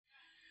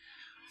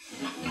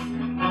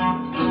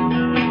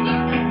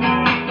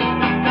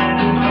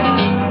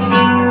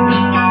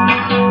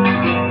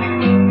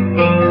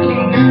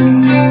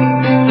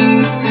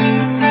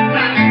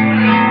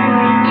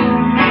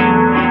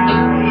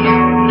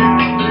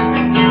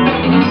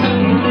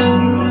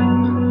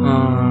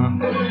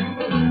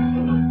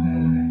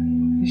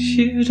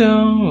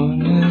don't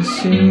wanna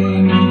see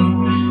me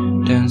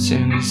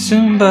dancing with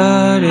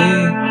somebody,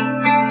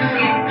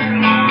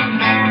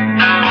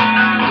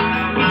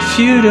 if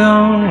you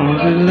don't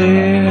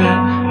believe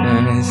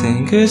anything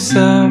could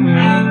stop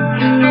me,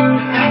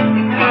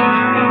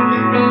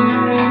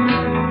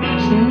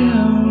 if you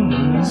don't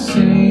wanna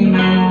see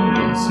me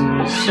dancing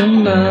with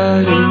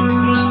somebody,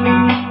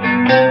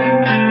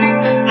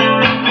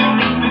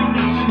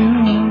 if you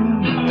don't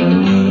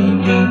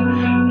believe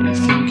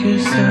anything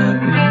could stop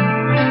me.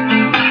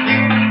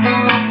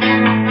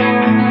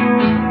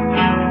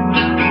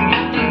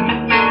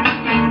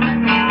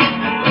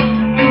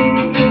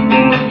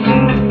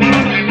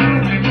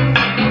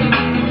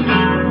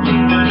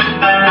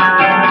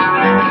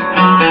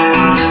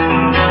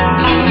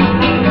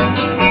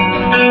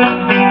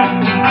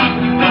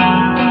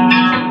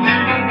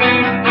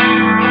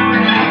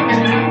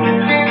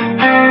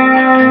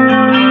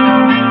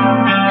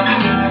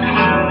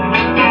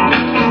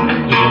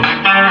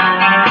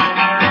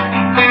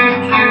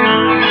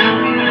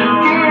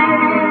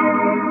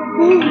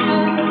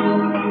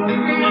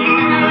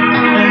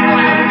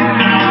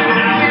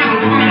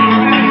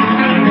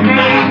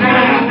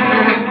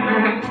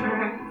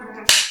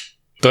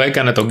 Το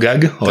έκανε το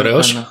γκάγκ,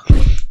 ωραίος.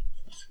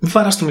 Μην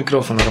βαράς το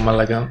μικρόφωνο, ρε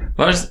μαλάκα.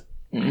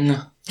 Ναι.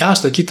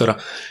 Άστο εκεί τώρα.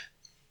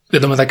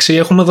 Εν τω μεταξύ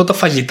έχουμε εδώ τα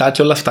φαγητά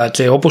και όλα αυτά.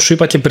 Και όπως σου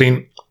είπα και πριν,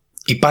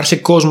 υπάρχει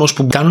κόσμος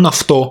που κάνουν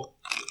αυτό.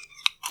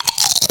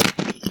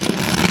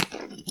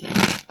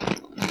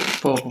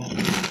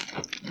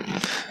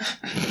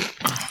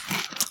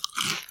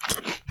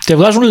 Και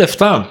βγάζουν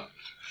λεφτά.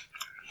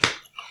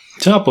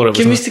 Τι να πω, ρε.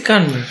 Και εμείς τι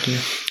κάνουμε, φίλε?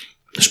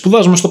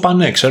 Σπουδάζουμε στο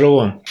Πανέ, ξέρω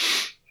εγώ.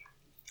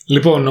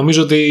 Λοιπόν,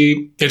 νομίζω ότι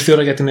ήρθε η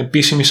ώρα για την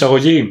επίσημη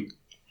εισαγωγή.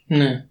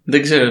 Ναι,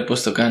 δεν ξέρω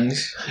πώς το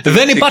κάνεις.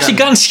 Δεν υπάρχει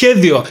καν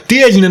σχέδιο.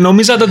 Τι έγινε,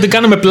 νομίζατε ότι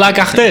κάναμε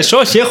πλάκα χτες?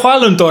 Όχι, έχω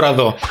άλλον τώρα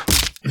εδώ.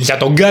 Για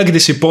τον γκάγκ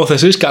της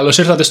υπόθεσης, καλώς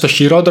ήρθατε στο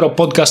χειρότερο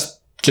podcast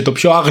και το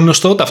πιο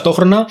άγνωστο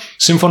ταυτόχρονα.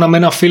 Σύμφωνα με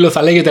ένα φίλο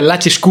θα λέγεται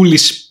Lakis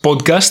Koulis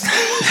podcast.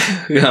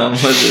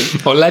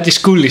 Ο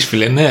Lakis Koulis,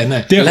 φίλε,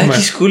 ναι. Τι έχουμε?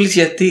 Lakis Koulis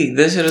γιατί?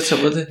 Δεν σε ρώτησα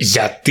ποτέ.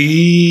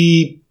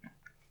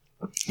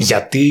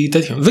 Γιατί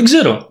τέτοιο? Δεν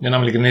ξέρω, για να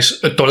είμαι ειλικρινής.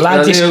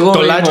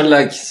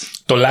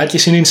 Το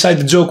Lakis είναι inside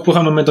joke που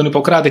είχαμε με τον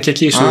Ιπποκράτη και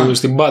εκεί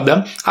στην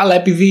μπάντα. Αλλά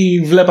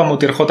επειδή βλέπαμε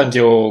ότι ερχόταν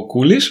και ο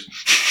Koulis,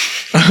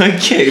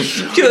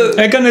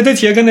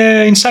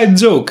 έκανε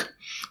inside joke.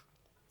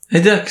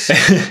 Εντάξει.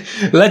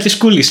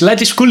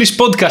 Lakis Koulis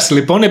podcast,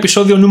 λοιπόν,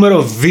 επεισόδιο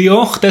νούμερο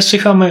 2. Χτες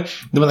είχαμε,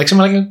 μεταξύ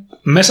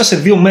μέσα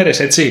σε 2 μέρες,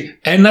 έτσι.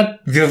 Ένα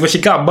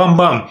διαδοχικά, μπαμ.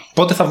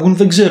 Πότε θα βγουν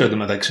δεν ξέρω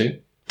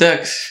εντωμεταξύ.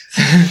 Εντάξει.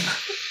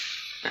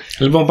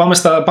 Λοιπόν,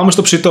 πάμε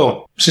στο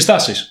ψητό.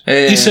 Συστάσεις.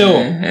 Είσαι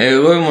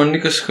εγώ είμαι ο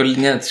Νίκος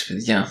Σχολινιάτης,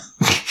 παιδιά.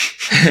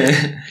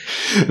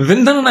 Δεν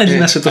ήταν ανάγκη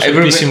να είσαι τόσο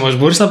επίσημος.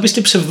 Μπορείς να πεις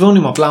και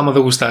ψευδόνυμα απλά άμα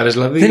δεν γουστάρεις.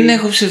 Δηλαδή... Δεν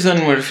έχω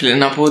ψευδόνυμο, ρε φίλε.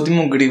 Να πω ότι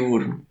είμαι ο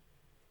Grivoorm.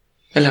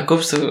 Έλα,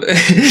 κόψτε το.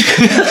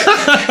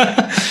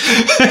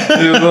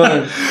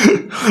 Λοιπόν,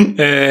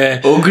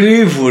 ο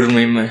Grivoorm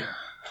είμαι.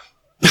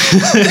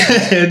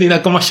 Είναι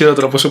ακόμα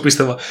χειρότερο από όσο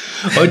πίστευα.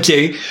 Οκ.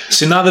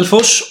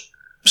 Συνάδελφος,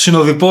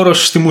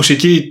 συνοδοιπόρος στη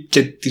μουσική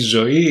και τη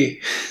ζωή.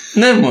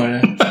 Ναι, μωρέ.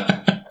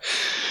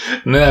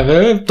 Ναι,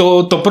 βέβαια.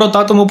 Το πρώτο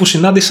άτομο που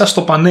συνάντησα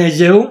στο Πανέ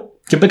Αιγαίου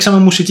και παίξαμε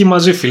μουσική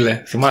μαζί,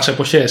 φίλε. Θυμάσαι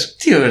εποχές?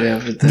 Τι ωραία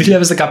αυτό.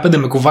 2015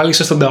 με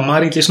κουβάλισε στον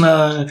Ταμάρι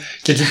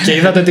και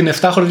είδατε την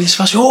 7χορδη και σε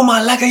φάση, ω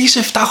μαλάκα, είσαι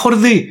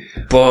 7χορδη.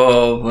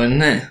 Πω,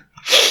 ναι.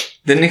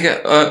 Δεν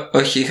είχα.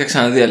 Όχι, είχα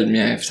ξαναδεί άλλη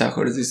μια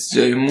 7χορδη στη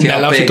ζωή μου.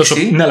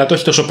 Ναι, αλλά το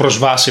έχει τόσο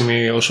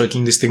προσβάσιμη όσο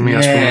εκείνη τη στιγμή,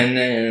 ας πούμε.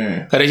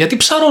 Ναι. Ρε, γιατί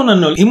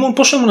ψαρώνανε όλοι?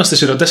 Πόσο ήμουνα στη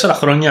Σύρο, 4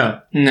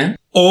 χρόνια. Ναι.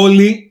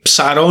 Όλοι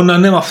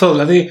ψαρώνανε με αυτό.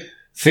 Δηλαδή,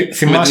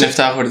 θυμάσαι. Με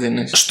την 7χορδη,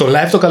 ναι. Στο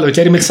live το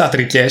καλοκαίρι με τις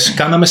θεατρικές,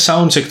 κάναμε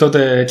soundcheck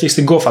τότε εκεί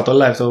στην Κόφα, το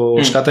live,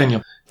 το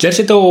σκατένιο. Και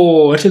έρχεται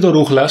ο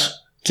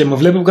Ρούχλας και με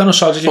βλέπει που κάνω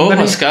soundcheck.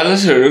 Μας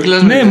κάλασε ο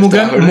Ρούχλας. Ναι,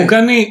 μου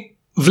κάνει.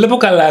 Βλέπω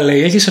καλά,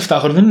 λέει, έχεις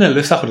 7χορδη? Δεν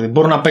είναι 7χορδη.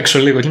 Μπορώ να παίξω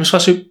λίγο. Και με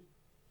σφάσει.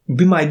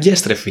 Be my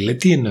guest, ρε φίλε,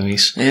 τι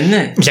εννοείς?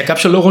 Ναι. Για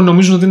κάποιο λόγο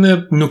νομίζουν ότι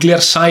είναι nuclear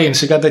science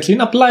ή κάτι τέτοιο.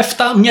 Είναι απλά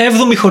μια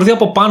 7η χορδή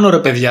από πάνω, ρε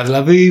παιδιά.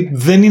 Δηλαδή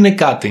δεν είναι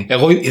κάτι.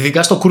 Εγώ,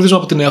 ειδικά στο κούρδισμα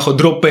που την έχω,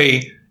 drop A,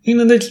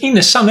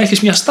 είναι σαν να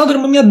έχεις μια στάνταρ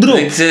με μια drop.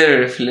 Δεν ξέρω,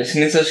 ρε φίλε.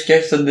 Συνήθως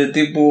σκέφτονται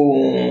τύπου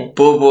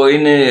πω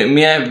είναι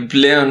μια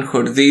επιπλέον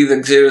χορδή,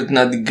 δεν ξέρω τι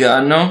να την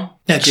κάνω.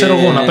 Ναι, ξέρω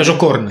εγώ, να παίζω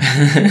κόρνα.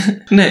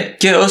 Ναι,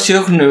 και όσοι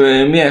έχουν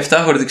μια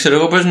 7χορδη, ξέρω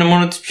εγώ, παίζουν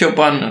μόνο τις πιο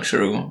πάνω,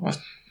 ξέρω εγώ.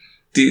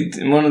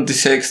 Μόνο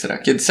τις έξτρα.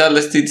 Και τις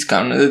άλλες τι τις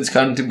κάνουν? Δεν τις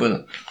κάνουν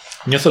τίποτα.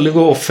 Νιώθω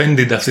λίγο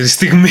offended αυτή τη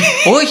στιγμή.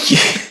 Όχι.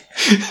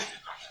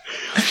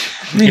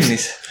 Μην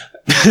είσαι.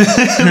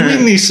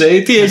 Μην είσαι.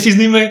 Τι έχεις?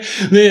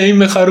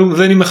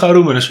 Δεν είμαι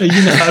χαρούμενος.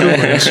 Γίνε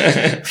χαρούμενος.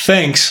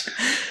 Thanks.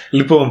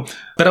 Λοιπόν,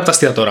 πέρα από τα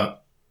αστεία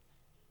τώρα.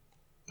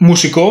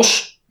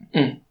 Μουσικός.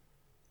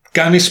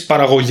 Κάνεις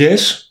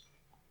παραγωγές.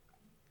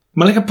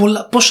 Μα λέγα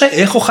πολλά.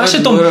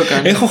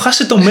 Έχω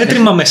χάσει το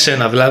μέτρημα με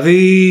σένα.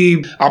 Δηλαδή,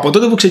 από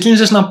τότε που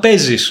ξεκίνησες να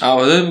παίζεις.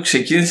 Από τότε που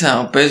ξεκίνησα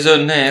να παίζω,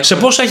 ναι. Σε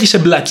πόσα έχεις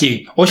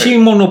εμπλακεί? Όχι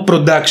μόνο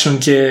production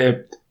και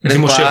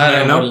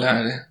δημοσιευμένα.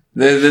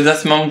 Δεν τα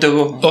θυμάμαι ούτε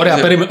εγώ.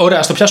 Ωραία,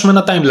 ας το πιάσουμε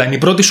ένα timeline. Η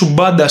πρώτη σου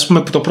μπάντα, ας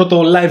πούμε, το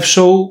πρώτο live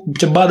show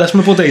και μπάντα, ας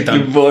πούμε, πότε ήταν?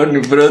 Λοιπόν,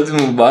 η πρώτη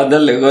μου μπάντα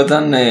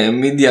λεγόταν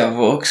Media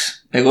Vox.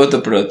 Εγώ το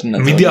πρότεινα.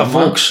 Media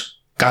Vox.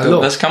 Καλό.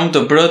 Βασικά μου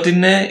το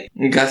πρότεινε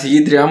η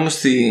καθηγήτριά μου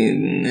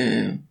στην.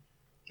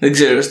 Δεν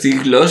ξέρω,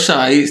 στη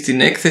γλώσσα ή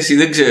στην έκθεση,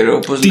 δεν ξέρω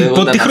πώς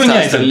λέγονταν. Τι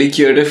χρονιά ήταν?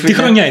 Λύκειο, ρε φίλε. Τι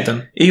χρονιά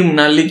ήταν?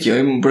 Ήμουνα Λύκειο,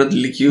 ήμουν πρώτη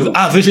Λυκείου.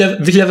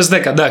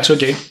 2010, εντάξει, οκ.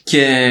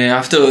 Και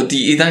αυτό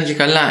ότι ήταν και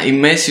καλά η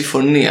μέση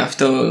φωνή,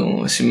 αυτό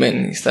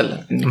σημαίνει στα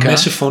λατινικά.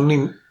 Μέση φωνή.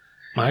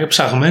 Μα είναι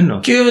ψαγμένο.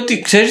 Και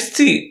ότι ξέρεις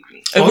τι.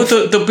 Εγώ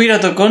το πήρα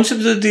το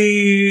κόνσεπτ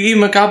ότι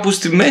είμαι κάπου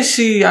στη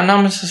μέση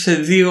ανάμεσα σε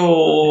δύο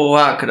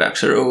άκρα,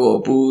 ξέρω εγώ.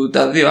 Που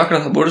τα δύο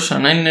άκρα θα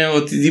μπορούσαν να είναι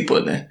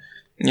οτιδήποτε.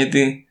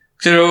 Γιατί,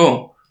 ξέρω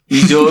εγώ.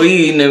 Η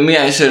ζωή είναι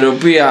μια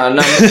ισορροπία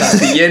ανάμεσα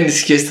στη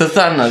γέννηση και στο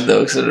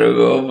θάνατο, ξέρω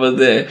εγώ.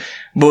 Οπότε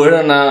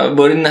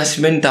μπορεί να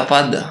σημαίνει τα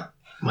πάντα.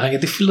 Μα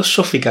γιατί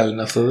philosophical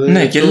είναι αυτό.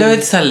 Ναι, και λέω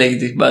έτσι θα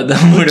λέγεται η μπάντα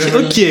μου.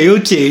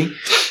 Οκ.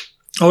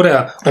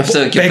 Ωραία.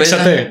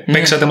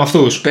 Παίξατε με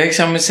αυτούς?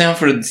 Παίξαμε σε ένα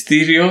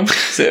φροντιστήριο,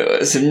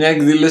 σε μια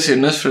εκδήλωση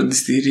ενός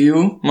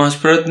φροντιστηρίου. Μας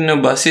πρότεινε ο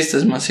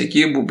μπασίστας μας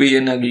εκεί που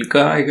πήγαινε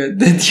αγγλικά ή κάτι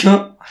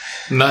τέτοιο.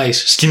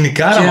 Nice.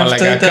 Σκηνικάρα,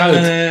 μαλακά.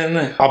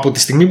 Ναι. Από τη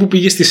στιγμή που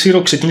πήγες στη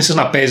Σύρο ξεκίνησες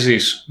να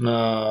παίζεις?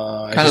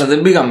 Καλά,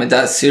 δεν πήγα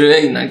μετά στη Σύρο,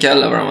 έγιναν και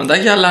άλλα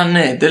πραγματάκια. Αλλά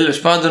ναι, τέλος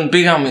πάντων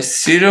πήγαμε στη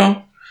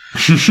Σύρο.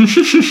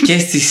 Και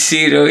στη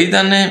Σύρο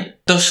ήταν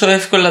τόσο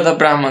εύκολα τα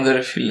πράγματα,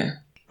 ρε φίλε.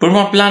 Μπορούμε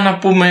απλά να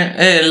πούμε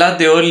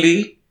ελάτε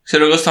όλοι,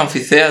 ξέρω εγώ, στο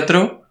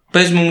αμφιθέατρο,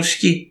 παίζουμε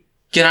μουσική.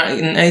 Και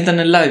να ήταν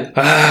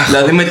live.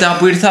 Δηλαδή μετά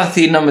που ήρθα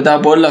Αθήνα, μετά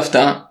από όλα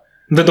αυτά,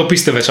 δεν το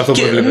πίστευες αυτό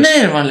που έβλεπες?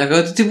 Ναι, ρε μαλάκα,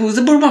 ότι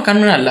δεν μπορούμε να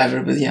κάνουμε ένα live, ρε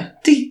παιδιά.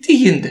 Τι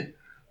γίνεται?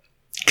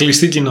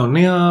 Κλειστή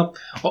κοινωνία.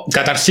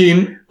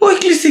 Καταρχήν. Όχι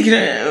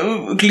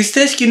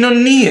κλειστές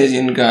κοινωνίες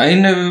γενικά.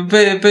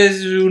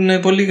 Παίζουν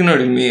πολύ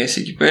γνωριμίες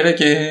εκεί πέρα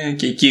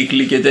και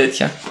κύκλοι και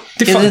τέτοια.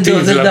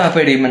 Δεν τα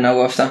περίμενα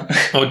εγώ αυτά.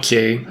 Οκ.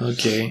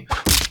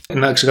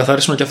 Να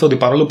ξεκαθαρίσουμε και αυτό, ότι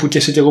παρόλο που και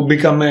εσύ και εγώ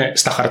μπήκαμε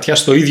στα χαρτιά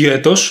στο ίδιο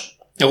έτος,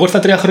 εγώ ήρθα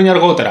 3 χρόνια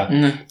αργότερα.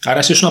 Ναι. Άρα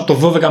εσύ ήσουν από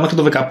το 12 μέχρι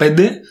το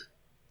 15,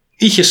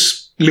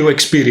 είχες λίγο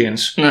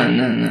experience.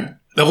 Ναι.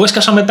 Εγώ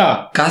έσκασα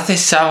μετά. Κάθε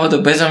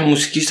Σάββατο παίζαμε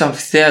μουσική στο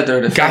αμφιθέατρο.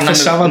 Κάθε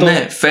Σάββατο.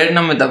 Ναι,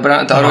 φέρναμε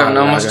τα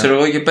όργανα μας, ξέρω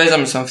εγώ, και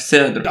παίζαμε στο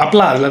αμφιθέατρο.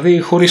 Απλά, δηλαδή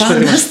χωρίς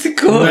περίπτωση.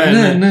 Φανταστικό,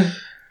 ναι.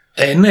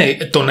 Ναι,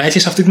 το να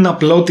έχεις αυτή την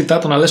απλότητα,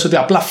 το να λες ότι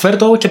απλά φέρ'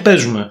 το και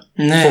παίζουμε.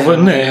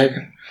 Ναι.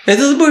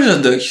 Εδώ δεν μπορείς να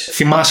το έχεις.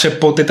 Θυμάσαι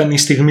πότε ήταν η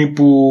στιγμή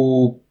που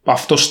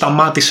αυτό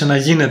σταμάτησε να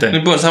γίνεται?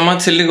 Λοιπόν,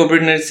 σταμάτησε λίγο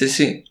πριν έρθεις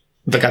εσύ.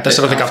 14-15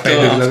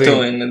 δηλαδή.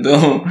 Αυτό είναι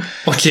το.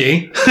 Οκ.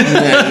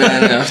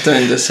 Ναι, αυτό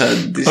είναι το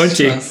σαν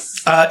της.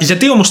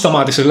 Γιατί όμως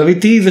σταμάτησε, δηλαδή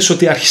τι είδες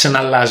ότι άρχισε να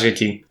αλλάζει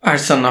εκεί?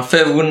 Άρχισαν να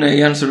φεύγουν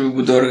οι άνθρωποι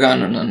που το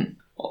οργάνωναν.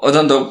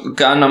 Όταν το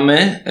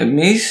κάναμε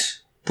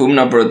εμείς, που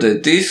ήμουν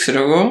πρωτοετής,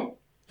 ξέρω εγώ,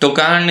 το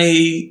κάνανε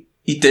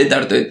οι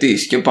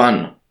τέταρτοετής και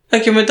πάνω.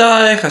 Και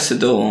μετά έχασε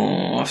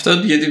αυτό,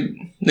 γιατί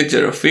δεν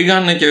ξέρω,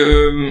 φύγανε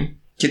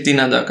και τι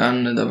να τα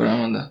κάνουν τα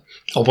πράγματα.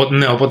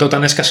 Οπότε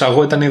όταν έσκασα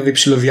εγώ ήταν ήδη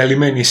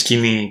ψιλοδιαλυμένη η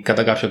σκηνή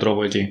κατά κάποιο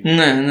τρόπο εκεί.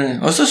 Ναι.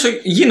 Ωστόσο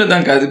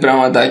γίνονταν κάτι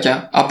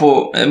πραγματάκια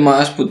από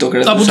εμάς που το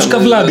κρατούσαμε. Από τους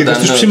καβλάντιδες,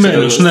 τους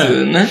ψημένους,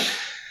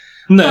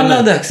 ναι. Αλλά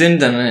εντάξει, δεν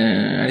ήταν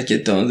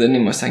αρκετό, δεν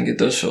ήμασταν και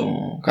τόσο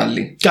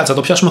καλοί. Κάτσα,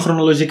 το πιάσουμε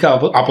χρονολογικά.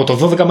 Από το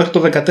 12 μέχρι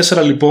το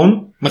 14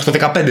 λοιπόν, μέχρι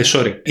το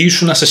 15,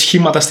 ήσουνα σε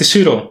σχήματα στη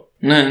Σύρο.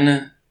 Ναι.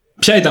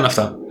 Ποια ήταν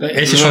αυτά?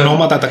 Έχεις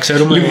ονόματα, τα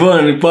ξέρουμε?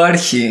 Λοιπόν,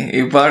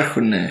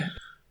 υπάρχουν.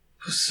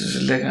 Πώς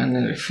τους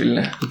λέγανε, ρε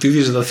φίλε? Τι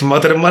δεις, τα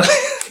θυμάται, ρε μάλλον?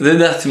 Δεν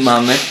τα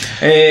θυμάμαι.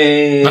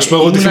 Να σου πω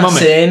εγώ τι θυμάμαι.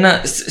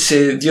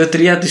 Σε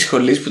 2-3 της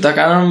σχολής που τα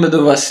κάναμε με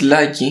το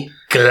Βασιλάκι.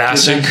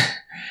 Classic.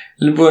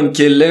 Λοιπόν,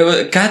 και λέω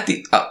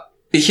κάτι.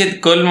 Είχε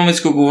κόλλημα με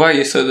τις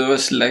κουκουβάγες τότε ο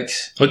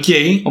Βασιλάκης.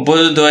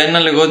 Οπότε το ένα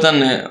λεγόταν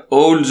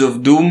Owls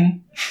of Doom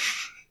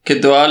και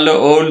το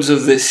άλλο Owls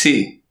of the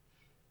Sea.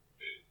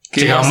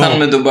 Και ήμασταν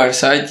με τον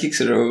Μπαρσάκι,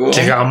 ξέρω εγώ.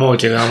 Και γαμό.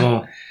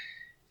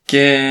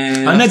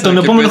 Ναι, τον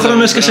επόμενο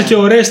χρόνο έσκασε και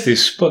ο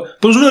Ορέστης.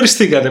 Πώς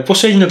γνωριστήκατε,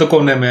 πώς έγινε το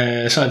κονέ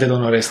με σαν και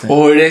τον Ορέστη?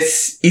 Ο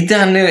Ορέστης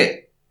ήταν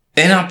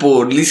ένα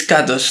πολύ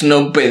σκάτο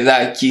σνόμπ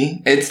παιδάκι.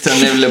 Έτσι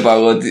τον έβλεπα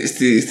εγώ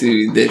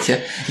στη τέτοια.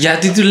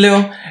 Γιατί του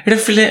λέω, ρε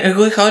φίλε,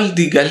 εγώ είχα όλη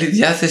την καλή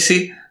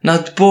διάθεση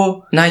να του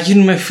πω να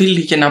γίνουμε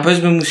φίλοι και να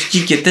παίζουμε μουσική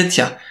και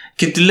τέτοια.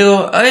 Και του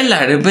λέω,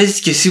 έλα ρε, παίζεις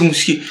και εσύ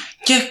μουσική?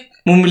 Και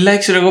μου μιλάει,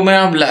 ξέρω εγώ, με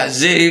ένα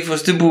μπλαζέ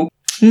ύφος τύπου,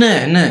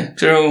 ναι,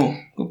 ξέρω εγώ,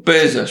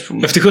 παίζω, ας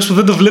πούμε. Ευτυχώς που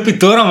δεν το βλέπει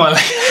τώρα, μάλλον.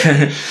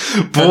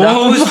 Θα τα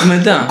ακούσεις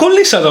μετά.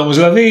 Κολλήσατε όμως,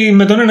 δηλαδή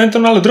με τον ένα ή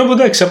τον άλλο τρόπο,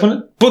 εντάξει.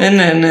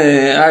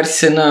 Ναι,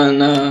 άρχισε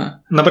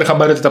να πάρει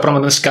χαμπάρι ότι τα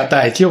πράγματα είναι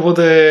σκατά εκεί,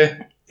 οπότε.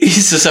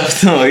 Ίσως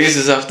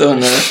αυτό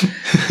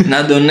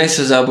να τον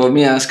έσωζα από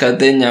μια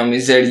σκατένια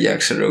μιζέρια,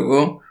 ξέρω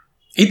εγώ.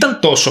 Ήταν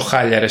τόσο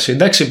χάλια, ρε εσύ.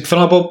 Εντάξει,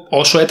 θέλω να πω,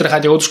 όσο έτρεχα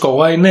και εγώ του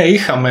Καουάι, ναι,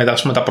 είχαμε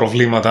τα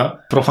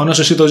προβλήματα. Προφανώς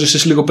εσύ το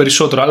ζήσεις λίγο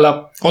περισσότερο.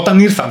 Αλλά όταν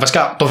ήρθα,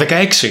 βασικά το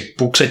 16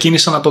 που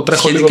ξεκίνησα να το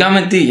τρέχω σχετικά λίγο.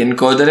 Σχετικά με τι,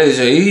 γενικότερα η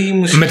ζωή ή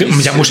μουσική?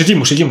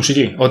 Για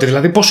μουσική. Ότι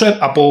δηλαδή πόσο.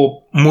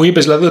 Μου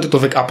είπες δηλαδή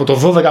ότι από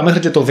το 12 μέχρι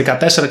και το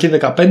 14 και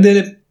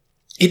 15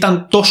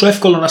 ήταν τόσο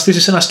εύκολο να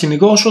στήσεις ένα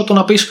σκηνικό όσο το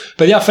να πεις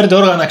παιδιά φέρτε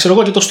όργανα ξέρω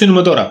εγώ και το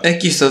στείλουμε τώρα.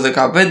 Εκεί στο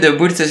 15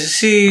 που ήρθες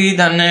εσύ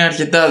ήταν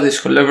αρκετά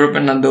δύσκολο. Έπρεπε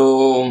να το...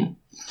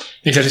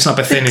 Είχες να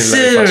πεθαίνει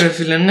δηλαδή. Ξέρω ρε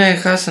φίλε, ναι,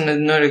 χάσανε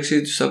την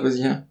όρεξή τους τα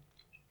παιδιά.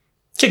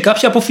 Και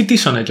κάποιοι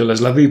αποφοιτήσανε κιόλας.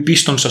 Δηλαδή οι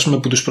Pistons, ας πούμε,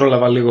 που τους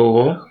πρόλαβα λίγο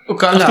εγώ.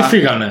 Καλά. Αυτοί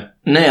φύγανε.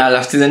 Ναι, αλλά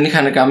αυτοί δεν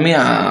είχαν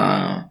καμία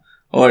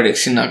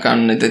όρεξη να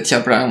κάνουν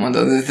τέτοια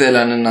πράγματα. Δεν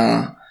θέλανε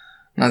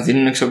να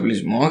δίνουν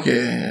εξοπλισμό και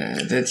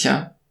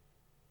τέτοια.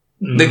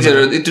 Δεν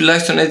ξέρω, ή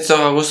τουλάχιστον έτσι το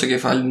είχα εγώ στο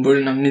κεφάλι μου.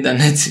 Μπορεί να μην ήταν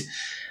έτσι.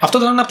 Αυτό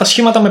ήταν ένα από τα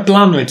σχήματα με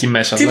πλάνο εκεί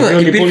μέσα. Τίποτα,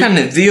 δηλαδή, υπήρχαν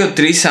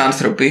 2-3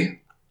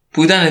 άνθρωποι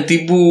που ήταν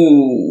τύπου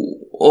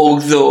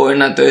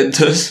 8ο-9ο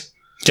έτος.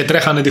 Και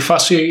τρέχανε τη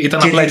φάση, ήταν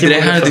απλά εκεί.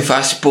 Τρέχανε τη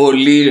φάση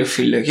πολύ ρε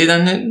φίλε. Και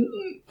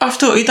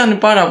αυτό ήταν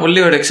πάρα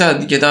πολύ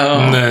ωρεξάτη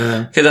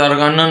και τα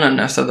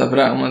οργανώνανε αυτά τα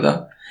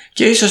πράγματα.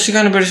 Και ίσως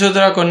είχαν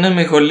περισσότερα κονέ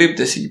με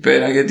ηχολήπτες εκεί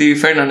πέρα, γιατί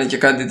φέρνανε και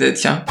κάτι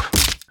τέτοια.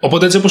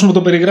 Οπότε έτσι όπως μου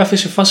το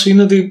περιγράφεις η φάση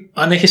είναι ότι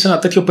αν έχεις ένα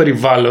τέτοιο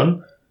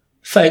περιβάλλον,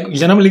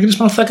 για να είμαι ειλικρινής,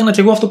 πάνω θα έκανα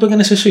και εγώ αυτό που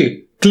έκανες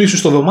εσύ. Κλείσου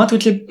στο δωμάτιο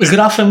και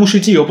γράφε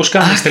μουσική όπως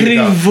κάνεις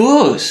τελικά.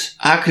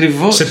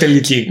 Ακριβώς. Σε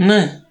τελική.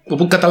 Ναι.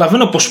 Όπου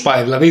καταλαβαίνω πώς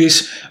πάει. Δηλαδή,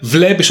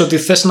 βλέπεις ότι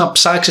θες να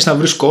ψάξεις να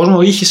βρεις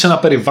κόσμο, είχες ένα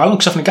περιβάλλον,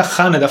 ξαφνικά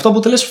χάνεται αυτό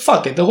που λες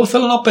fuck it, εγώ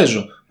θέλω να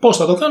παίζω. Πώς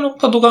θα το κάνω,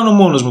 θα το κάνω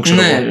μόνος μου, ξέρω.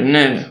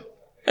 Ναι.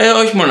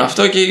 Όχι μόνο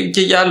αυτό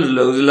και για άλλους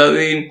λόγους.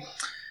 Δηλαδή,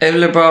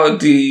 έβλεπα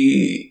ότι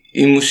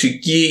η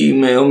μουσική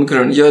με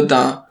όμικρον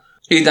γιώτα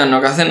ήταν ο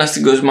καθένας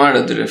στην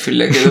κοσμάρα του, ρε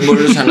φίλε, και δεν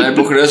μπορούσα να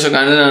υποχρεώσω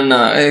κανέναν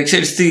να.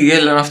 Ξέρεις τι,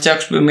 έλα να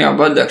φτιάξουμε μια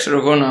μπάντα, ξέρω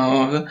εγώ να.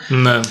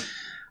 Ναι.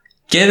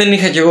 Και δεν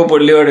είχα κι εγώ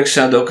πολύ όρεξη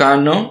να το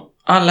κάνω.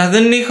 Αλλά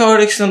δεν είχα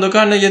όρεξη να το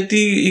κάνω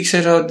γιατί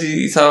ήξερα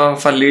ότι θα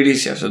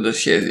φαλυρίσει αυτό το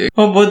σχέδιο.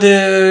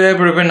 Οπότε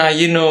έπρεπε να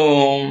γίνω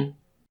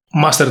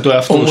μάστερ του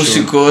εαυτού σου. Ο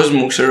μουσικός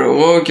μου, ξέρω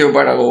εγώ, και ο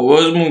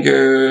παραγωγός μου και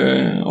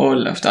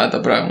όλα αυτά τα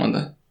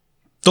πράγματα.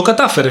 Το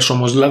κατάφερες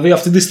όμως, δηλαδή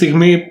αυτή τη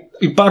στιγμή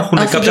υπάρχουν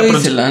κάποια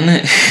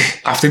ναι.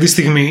 Αυτή τη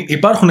στιγμή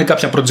υπάρχουν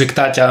κάποια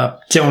προτζεκτάκια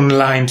και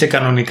online και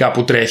κανονικά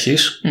που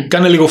τρέχεις.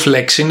 Κάνε λίγο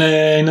flex,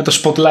 είναι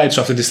το spotlight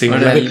σου αυτή τη στιγμή.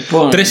 Ωραία, δηλαδή,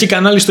 λοιπόν. Τρέχει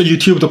κανάλι στο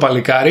YouTube το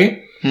παλικάρι.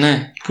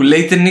 Ναι, που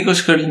λέγεται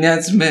Νίκος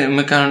Χρονιάτης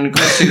με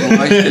κανονικό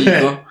σίγμα, όχι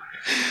τελικό.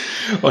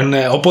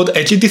 Ναι, οπότε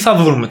εκεί τι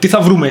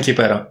θα βρούμε εκεί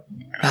πέρα.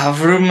 Θα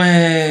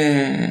βρούμε.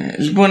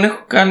 Λοιπόν,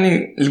 έχω κάνει.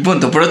 Λοιπόν,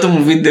 το πρώτο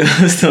μου βίντεο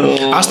στο.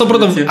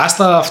 Ας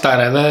τα αυτά,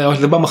 ρε. Όχι,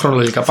 δεν πάμε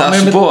χρονολογικά. Θα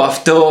σου πω,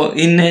 αυτό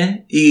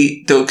είναι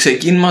το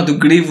ξεκίνημα του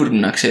Grivoorm,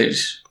 να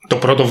ξέρεις. Το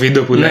πρώτο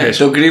βίντεο που λες.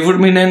 Το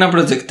Grivoorm είναι ένα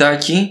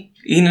προτζεκτάκι.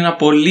 Είναι ένα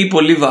πολύ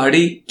πολύ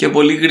βαρύ και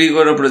πολύ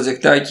γρήγορο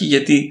προτζεκτάκι,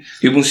 γιατί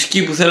η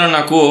μουσική που θέλω να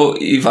ακούω,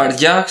 η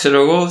βαριά,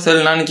 ξέρω εγώ,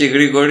 θέλω να είναι και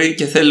γρήγορη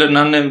και θέλω να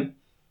είναι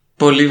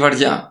πολύ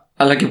βαριά,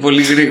 αλλά και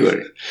πολύ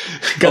γρήγορη.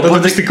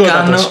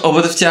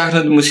 Οπότε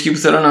φτιάχνω τη μουσική που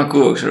θέλω να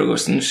ακούω, ξέρω εγώ,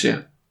 στην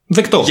ουσία.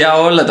 Δεκτό. Για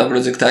όλα τα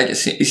προτζεκτάκια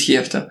ισχύει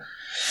αυτό.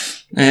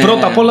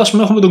 Πρώτα απ' όλα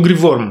έχουμε τον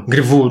Grivoorm.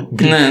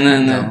 Ναι.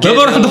 Δεν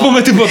μπορώ να το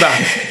πούμε τίποτα.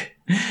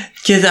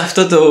 Και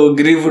αυτό το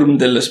Grivoorm,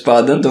 τέλος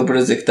πάντων, το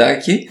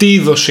προτζεκτάκι. Τι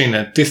είδος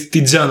είναι,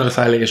 τι genre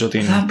θα έλεγες ότι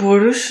είναι? Θα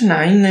μπορούσε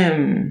να είναι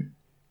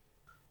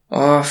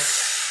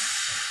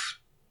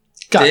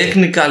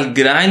technical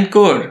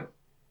grindcore.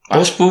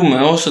 Ας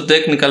πούμε, όσο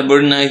technical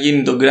μπορεί να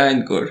γίνει το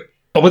grindcore.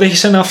 Οπότε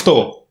έχεις ένα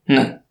αυτό.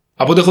 Ναι.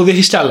 Από ό,τι έχω δει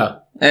έχεις κι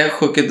άλλα.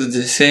 Έχω και το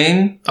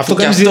Jesane. Αυτό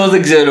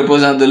δεν ξέρω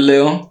πώς να το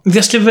λέω.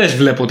 Διασκευές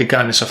βλέπω ότι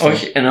κάνεις αυτό.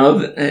 Όχι,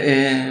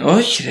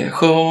 όχι ρε,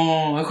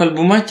 έχω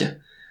αλμπουμάκια.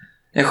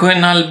 Έχω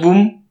ένα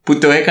άλμπουμ που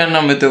το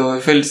έκανα με το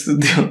FL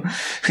Studio.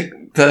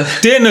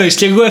 Τι εννοείς,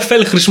 και εγώ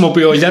FL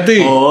χρησιμοποιώ,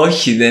 γιατί?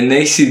 Όχι, δεν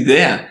έχεις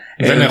ιδέα.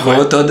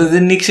 Εγώ τότε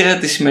δεν ήξερα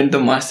τι σημαίνει το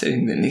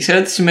mastering, δεν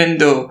ήξερα τι σημαίνει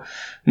το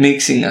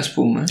mixing, ας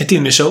πούμε. Τι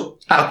εννοείς,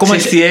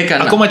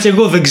 ακόμα και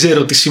εγώ δεν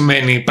ξέρω τι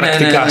σημαίνει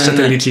πρακτικά σε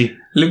τελική.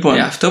 Λοιπόν,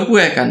 αυτό που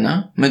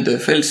έκανα με το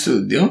FL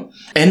Studio,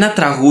 ένα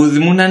τραγούδι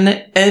μου να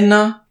είναι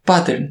ένα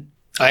pattern.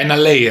 Ένα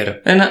layer.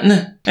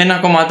 Ένα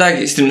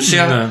κομματάκι. Στην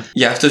ουσία,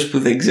 για αυτούς που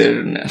δεν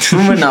ξέρουν,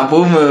 να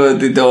πούμε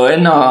ότι το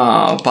ένα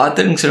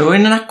pattern, ξέρω εγώ,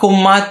 είναι ένα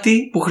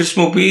κομμάτι που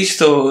χρησιμοποιείς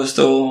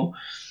στο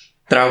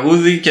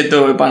τραγούδι και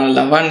το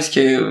επαναλαμβάνεις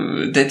και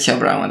τέτοια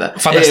πράγματα.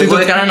 Εγώ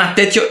έκανα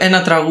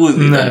ένα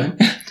τραγούδι. Ναι.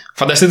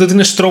 Φανταστείτε ότι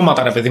είναι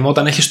στρώματα, ρε παιδί μου,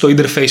 όταν έχεις το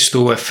interface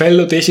του FL,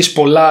 ότι έχεις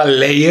πολλά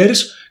layers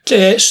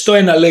και στο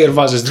ένα layer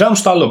βάζεις drums,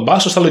 στο άλλο bass,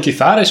 στο άλλο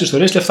κιθάρες,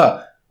 ιστορίες και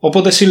αυτά.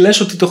 Οπότε εσύ λες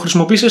ότι το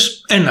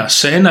χρησιμοποίησες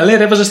σε ένα layer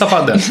έβαζες τα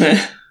πάντα.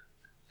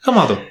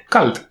 Γαμάτο,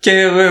 καλτ. Και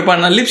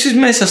επαναλήψεις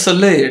μέσα στο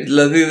layer,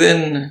 δηλαδή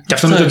δεν. Και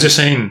αυτό είναι το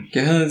Jesane.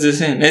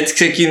 Έτσι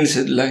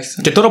ξεκίνησε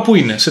τουλάχιστον. Και τώρα που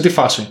είναι, σε τι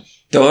φάση?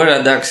 Τώρα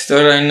εντάξει,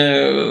 τώρα είναι.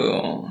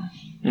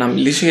 Να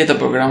μιλήσω για τα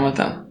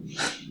προγράμματα.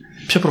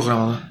 Ποια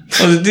προγράμματα?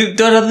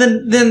 Τώρα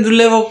δεν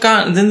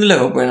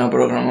δουλεύω από ένα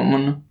πρόγραμμα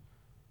μόνο.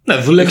 Ναι,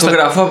 δουλεύεις.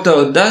 Ηχογραφώ από το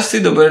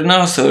Audacity, το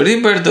περνάω στο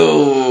Reaper,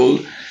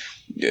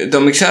 το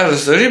μιξάρω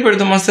στο Reaper,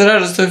 το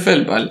μαστεράρω στο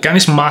FL πάλι.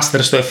 Κάνεις master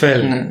στο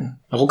FL? Ναι.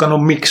 Εγώ κάνω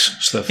mix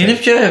στο FL. Είναι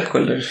πιο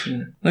εύκολο, ρε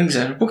φίλε. Δεν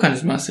ξέρω, πού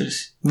κάνεις master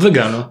εσύ? Δεν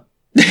κάνω.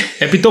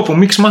 Επιτόπου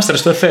mix master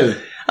στο FL.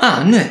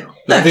 Α, ναι.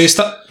 Δηλαδή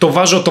το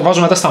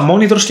βάζω μετά στα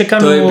monitors και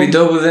κάνω. Το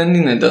επιτόπου δεν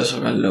είναι τόσο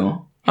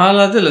καλό.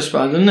 Αλλά τέλος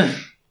πάντων, ναι.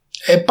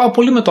 Πάω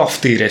πολύ με το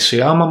αυτή, ρε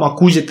εσύ. Άμα μου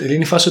ακούγεται,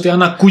 είναι η φάση ότι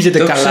αν ακούγεται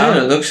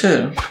καλά. Το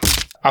ξέρω.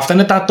 Αυτά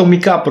είναι τα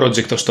ατομικά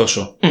project,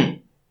 ωστόσο.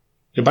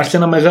 Υπάρχει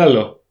ένα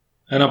μεγάλο.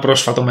 Ένα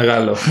πρόσφατο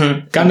μεγάλο.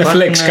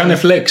 Κάνε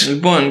flex.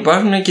 Λοιπόν,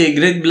 υπάρχουν και οι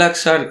Great Black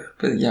Shark,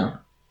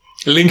 παιδιά.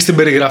 Link στην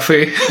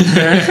περιγραφή.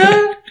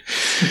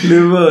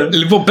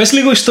 Λοιπόν, πες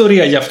λίγο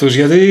ιστορία για αυτούς,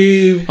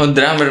 γιατί... Ο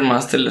drummer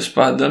μας, τέλος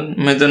πάντων,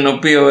 με τον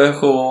οποίο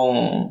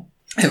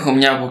έχω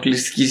μια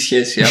αποκλειστική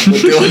σχέση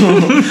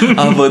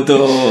από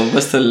το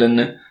πώς το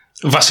λένε,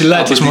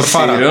 Βασιλάκης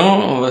μορφάρα.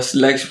 Ο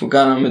Βασιλάκης που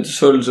κάναμε τους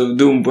Souls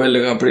of Doom που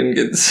έλεγα πριν,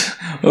 και τους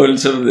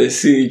Souls of the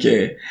Sea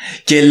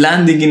και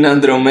Landing in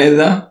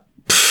Andromeda.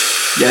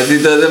 Γιατί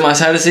τότε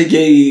μας άρεσε και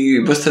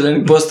η, πώς το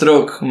λένε,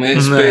 post-rock με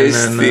space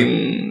στην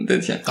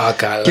τέτοια.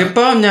 Καλά. Και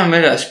πάω μια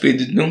μέρα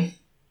σπίτι του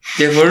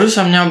και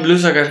φορούσα μια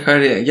μπλούζα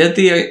καρχαρία,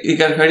 γιατί οι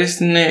καρχαρίες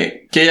είναι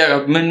και η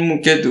αγαπημένη μου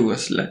και του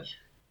Βασιλάκη.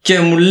 Και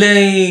μου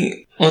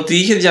λέει ότι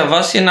είχε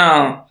διαβάσει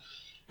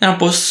ένα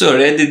post στο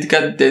Reddit,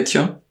 κάτι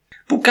τέτοιο,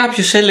 που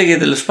κάποιος έλεγε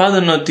τέλος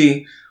πάντων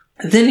ότι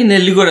δεν είναι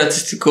λίγο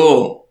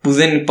ρατσιστικό που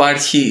δεν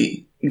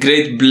υπάρχει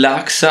Great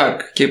Black Shark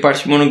και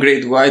υπάρχει μόνο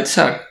Great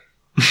White Shark.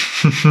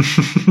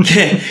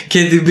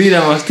 και την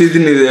πήραμε αυτή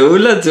την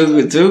ιδεούλα,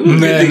 τσούκου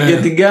και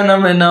την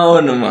κάναμε ένα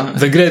όνομα.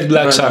 The Great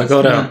Black Shark,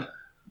 ωραία.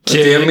 Και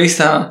εμείς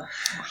θα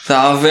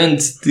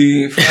avenge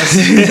τη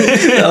φάση.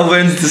 Θα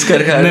avenge τις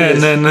καρχαρίες.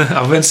 Ναι,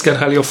 avenge τις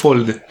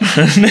καρχαριοφόλντ.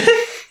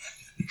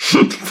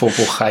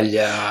 Φοβό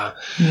χάλια.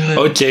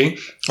 Οκ.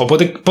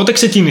 Οπότε πότε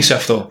ξεκίνησε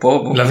αυτό?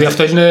 Δηλαδή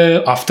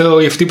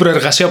αυτή η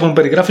προεργασία που μου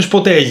περιγράφεις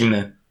πότε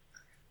έγινε?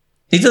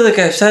 Ή το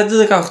 17 ή το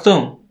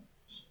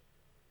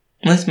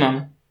 18. Δεν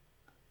θυμάμαι.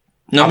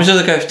 Νομίζω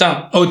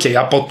 17.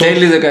 Από τότε.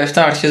 Τέλη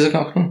 17, αρχές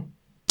 18.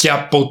 Και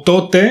από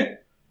τότε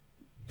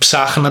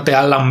ψάχνατε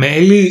άλλα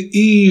μέλη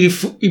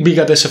ή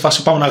μπήκατε σε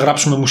φάση πάμε να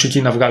γράψουμε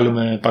μουσική να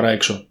βγάλουμε παρά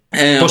έξω?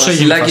 Πώς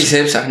έγινε? Ο Lakis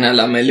έψαχνε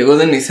άλλα μέλη. Εγώ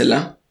δεν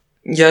ήθελα.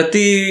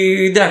 Γιατί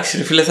εντάξει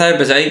ρε φίλε, θα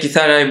έπαιζα ή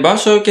κιθάρα ή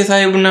μπάσο και θα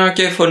ήμουν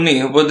και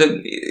φωνή. Οπότε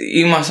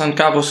ήμασταν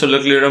κάπως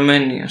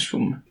ολοκληρωμένοι, ας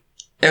πούμε.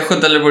 Έχω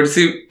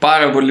ταλαιπωρηθεί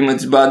πάρα πολύ με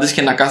τις μπάντες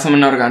και να κάθομαι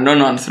να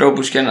οργανώνω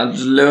ανθρώπους και να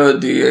τους λέω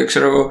ότι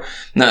ξέρω εγώ,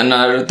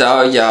 να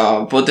ρωτάω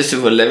για πότε σε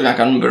βολεύει να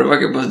κάνουμε πρόβα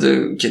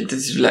και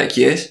τέτοιες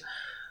βλακίες.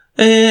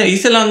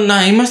 Ήθελα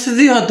να είμαστε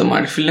 2 άτομα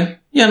ρε φίλε,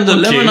 για να το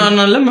λέμε,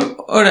 να λέμε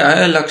ωραία,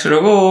 έλα ξέρω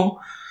εγώ,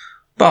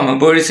 πάμε,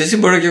 μπορείς εσύ,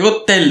 μπορώ και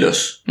εγώ,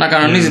 τέλος. Να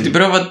κανονίζει την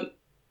πρόβα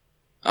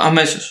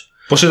αμέσως.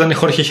 Πώς ήταν η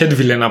Χόρχε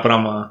Χέντβιλε ένα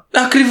πράγμα?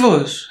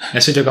 Ακριβώς.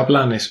 Εσύ και ο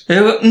Καπλάνης.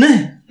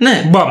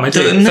 Ναι. Μπάμε,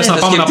 θες να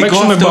πάμε να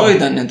παίξουμε?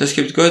 Το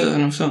σκεπτικό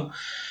ήταν αυτό.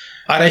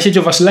 Άρα είχε και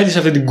ο Βασιλάκης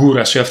αυτή την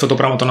κούραση, αυτό το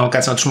πράγμα, το να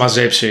κάτσει να τους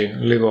μαζέψει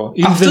λίγο?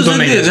 Αυτός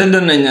δεν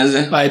τον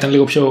ένοιαζε. Ήταν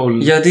λίγο πιο...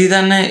 Γιατί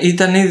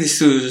ήταν ήδη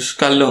στους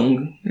Καλόγκ,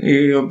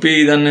 οι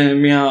οποίοι ήταν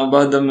μια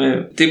μπάντα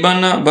με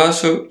τύμπανα,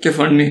 μπάσο και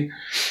φωνή.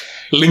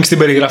 Link στην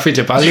περιγραφή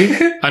και πάλι,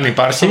 αν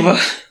υπάρχει.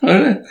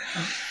 Ωραία.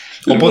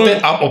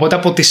 Οπότε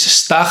από τις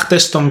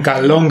στάχτες των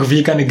Καλόγκ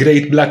βγήκαν οι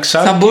Great Black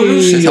Shark? Θα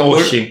μπορούσε,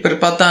 όχι.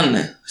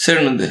 Περπατάνε,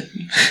 σέρνονται.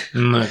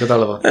 Ναι,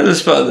 κατάλαβα.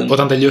 Τέλος πάντων.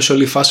 Όταν τελειώσει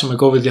όλη η φάση με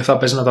COVID, για αυτά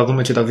παίζει να τα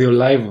δούμε και τα 2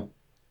 live?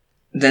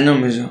 Δεν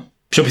νομίζω.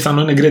 Πιο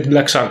πιθανό είναι Great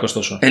Black Shark,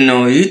 ωστόσο.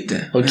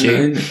 Εννοείται.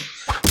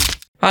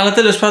 Αλλά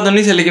τέλος πάντων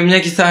ήθελε και μια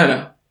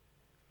κιθάρα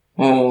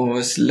ο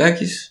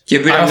Βασιλάκης.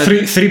 Άρα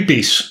 3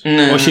 piece.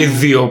 Ναι, όχι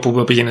 2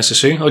 που πήγαινες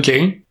εσύ.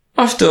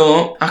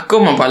 Αυτό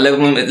ακόμα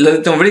παλεύουμε. Δηλαδή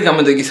τον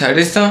βρήκαμε τον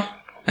κιθαρίστα.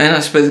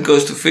 Ένας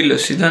παιδικός του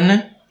φίλος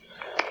ήτανε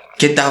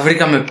και τα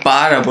βρήκαμε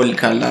πάρα πολύ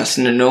καλά.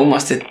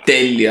 Συνεννοούμαστε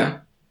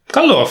τέλεια.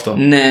 Καλό αυτό.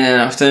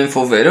 Ναι, αυτό είναι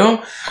φοβερό.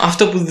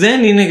 Αυτό που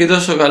δεν είναι και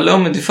τόσο καλό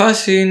με τη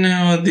φάση είναι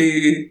ότι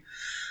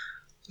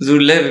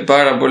δουλεύει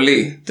πάρα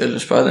πολύ,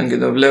 τέλος πάντων, και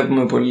το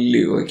βλέπουμε πολύ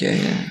λίγο.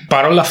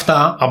 Παρ' όλα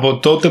αυτά, από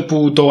τότε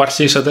που το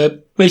αρχίσατε,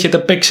 έχετε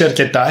παίξει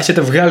αρκετά,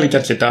 έχετε βγάλει και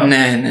αρκετά.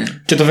 Ναι.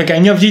 Και το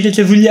 19 βγήκε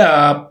και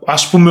δουλειά,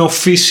 ας πούμε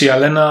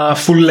official, ένα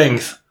full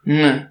length.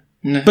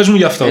 Ναι. Πες μου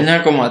γι' αυτό.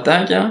 9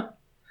 κομματάκια,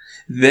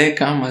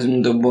 10 μαζί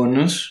με τον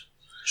bonus.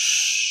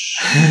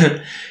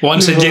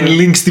 Once again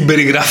link στην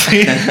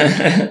περιγραφή.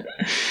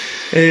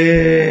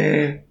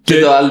 Και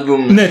το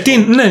album.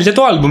 Ναι, για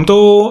το album,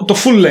 το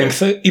full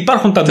length.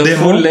 Υπάρχουν τα demo. Το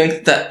full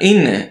length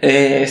είναι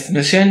στην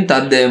ουσία είναι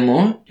τα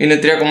demo. Είναι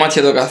 3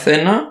 κομμάτια το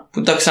καθένα,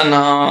 που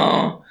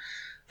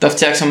τα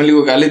φτιάξαμε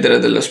λίγο καλύτερα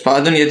τέλος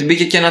πάντων, γιατί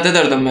μπήκε και ένα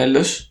 4ο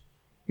μέλος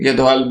για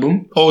το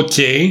album.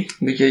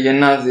 Μπήκε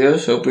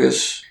Γενάδιος, ο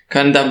οποίος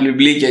κάνει τα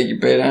μπλιμπλίκια εκεί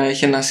πέρα.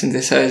 Έχει ένα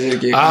synthesizer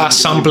και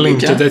sampling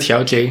και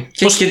τέτοια, Και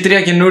έχει και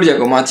 3 καινούργια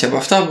κομμάτια από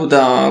αυτά που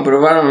τα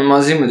προβάραμε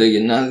μαζί με τον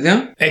Γενάδιο.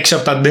 6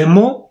 από τα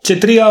demo και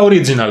 3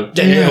 original.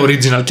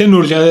 Original,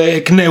 καινούργια,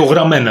 εκ νέου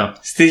γραμμένα.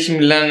 Στίχοι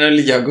μιλάνε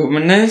όλοι για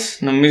γκόμενες,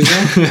 νομίζω.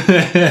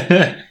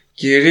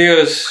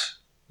 Κυρίως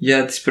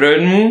για τις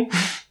πρώην μου.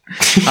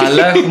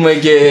 Αλλά έχουμε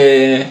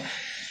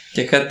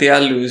και κάτι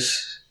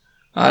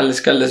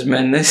άλλες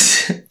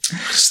καλεσμένες.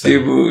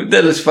 Τύπου,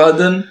 τέλος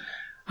πάντων.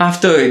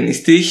 Αυτό είναι η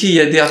στίχη,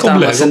 γιατί αυτά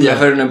μας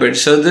ενδιαφέρουν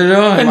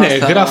περισσότερο.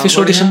 Γράφεις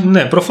ό,τι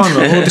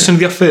προφανώς. Ό,τι σε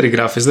ενδιαφέρει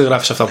γράφεις. Δεν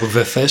γράφεις αυτά που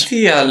δεν θες.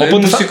 Τι άλλο. Η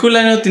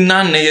μουσικούλα είναι ό,τι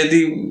να είναι,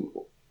 γιατί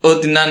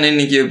ό,τι να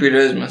είναι και οι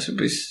επιρροές μας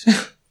επίσης.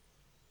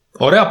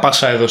 Ωραία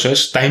πάσα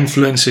έδωσες, τα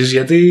influences,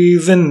 γιατί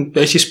δεν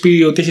έχεις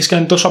πει ότι έχεις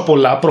κάνει τόσα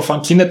πολλά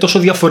προφανώς και είναι τόσο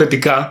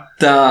διαφορετικά.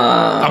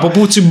 Από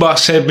πού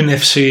τσιμπάς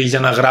έμπνευση για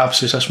να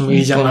γράψεις, ας πούμε, ή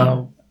για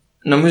να...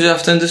 Νομίζω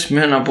αυτό είναι το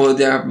σημείο να πω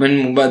ότι η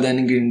αγαπημένη μου μπάντα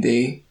είναι η Green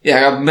Day. Η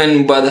αγαπημένη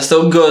μου μπάντα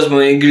στον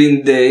κόσμο είναι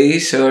η Green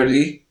Day,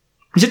 sorry.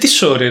 Γιατί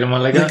sorry ρε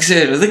μαλάκα?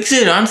 Δεν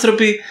ξέρω,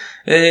 άνθρωποι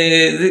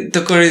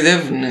το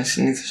κοροϊδεύουν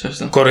συνήθως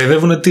αυτό.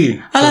 Κοροϊδεύουν τι?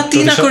 Αλλά τι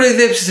να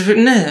κοροϊδέψεις,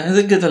 ναι,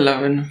 δεν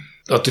καταλαβαίνω.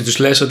 Ότι τους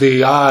λες ότι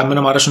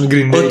εμένα μου αρέσουν οι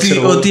Green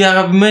Day, ότι η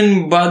αγαπημένη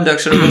μου μπάντα,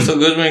 ξέρω εγώ, στον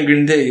κόσμο είναι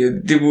Green Day.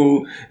 Ότι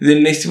τύπου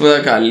δεν έχει τίποτα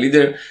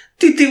καλύτερο.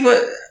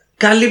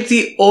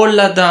 Καλύπτει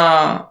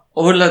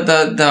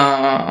όλα τα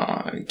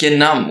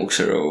κενά μου,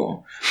 ξέρω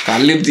εγώ.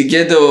 Καλύπτει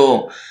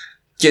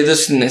και το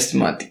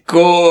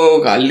συναισθηματικό,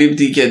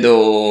 καλύπτει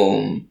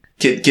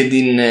και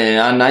την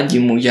ανάγκη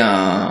μου για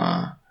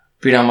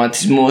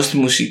πειραματισμό στη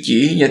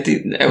μουσική,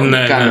 γιατί έχω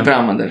κάνει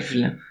πράγματα,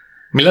 φίλε.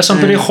 Μιλάς σαν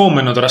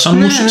περιεχόμενο τώρα,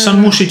 σαν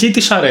μουσική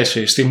τι σ'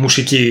 αρέσει στη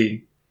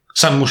μουσική,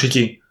 σαν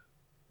μουσική?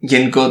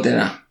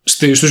 Γενικότερα.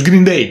 Στους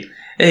Green Day.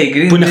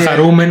 Green που είναι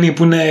χαρούμενοι,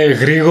 που είναι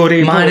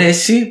γρήγοροι. Μ'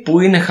 αρέσει που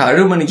είναι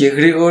χαρούμενοι και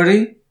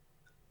γρήγοροι,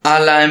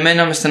 αλλά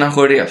εμένα με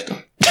στεναχωρεί αυτό.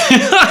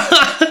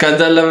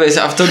 Κατάλαβες,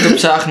 αυτό το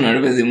ψάχνω ρε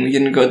παιδί μου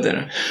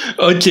γενικότερα.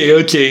 Οκ.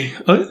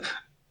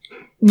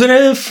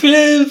 Ρε φίλε,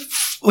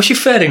 όχι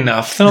fair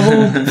enough. Θέλω να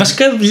πω,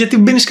 βασικά γιατί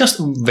μπαίνεις καν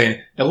στο...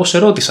 Εγώ σε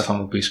ρώτησα, θα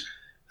μου πεις.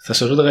 Θα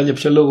σε ρώταγα για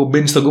ποιο λόγο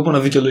μπαίνεις στον κόπο να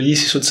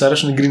δικαιολογήσεις ότι σ'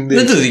 αρέσουν οι Green Day.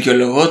 Δεν το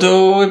δικαιολογώ,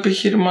 το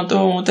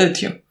επιχειρηματό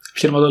τέτοιο.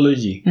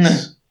 Επιχειρηματολογεί. Ναι.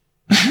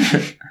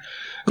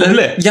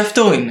 Δηλαδή, γι'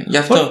 αυτό είναι.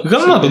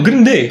 Γαμά το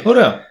Green Day,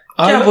 ωραία.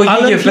 Και από εκεί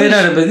και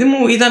πέρα, ρε παιδί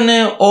μου, ήταν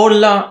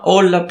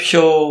όλα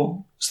πιο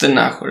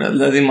στενάχωρα.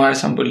 Δηλαδή μου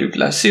άρεσαν πολύ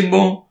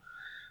πλασίμπο.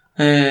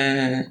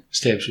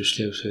 Σκέψου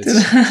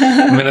έτσι.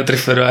 Με ένα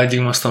τρυφερό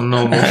άγγιγμα στον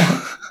νόμο.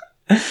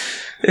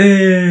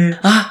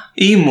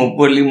 Ήμο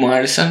πολύ μου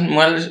άρεσαν.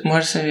 Μου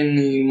άρεσαν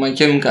οι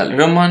My Chemical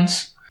Romance.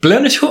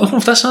 Πλέον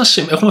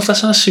έχουμε φτάσει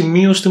σε ένα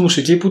σημείο στη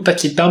μουσική που τα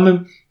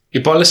κοιτάμε.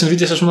 Υπό άλλες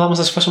συνθήκες, ας πούμε, θα μας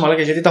τα σπάσει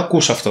μαλάκα γιατί το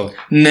ακούς αυτό.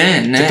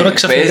 Ναι. Και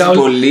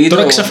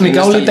τώρα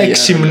ξαφνικά όλοι τα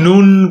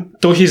εξυμνούν.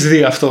 Το έχεις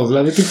δει αυτό?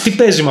 Δηλαδή, τι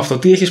παίζει με αυτό,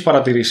 τι έχεις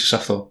παρατηρήσει σε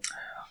αυτό?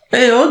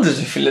 Όντως,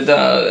 φίλε,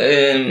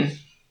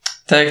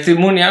 τα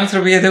εκτιμούν οι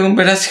άνθρωποι γιατί έχουν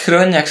περάσει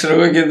χρόνια, ξέρω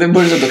εγώ, και δεν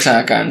μπορείς να το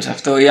ξανακάνεις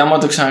αυτό. Ή άμα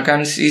το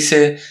ξανακάνεις,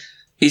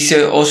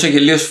 είσαι όσο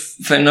γελίος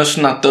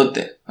φαινόσουνα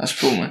τότε, ας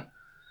πούμε.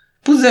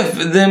 Που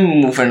δεν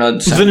μου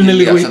φαινόντουσαν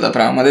αυτά τα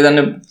πράγματα.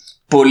 Ήταν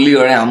πολύ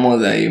ωραία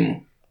μόδα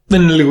ήμου.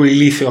 Δεν είναι λίγο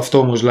ηλίθιο αυτό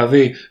όμως?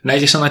 Δηλαδή, να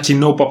έχεις ένα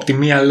κοινό που από τη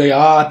μία λέει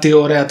τι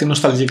ωραία, τι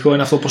νοσταλγικό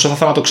είναι αυτό, πόσο θα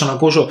ήθελα να το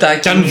ξανακούσω.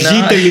 Και αν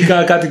βγει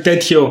τελικά κάτι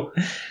τέτοιο.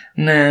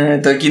 Ναι,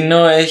 το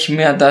κοινό έχει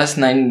μια τάση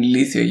να είναι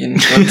ηλίθιο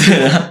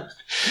γενικότερα.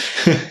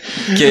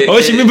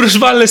 Όχι, μην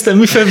προσβάλλεστε,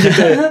 μην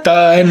φεύγετε.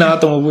 Τα ένα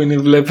άτομο που είναι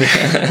βλέπει.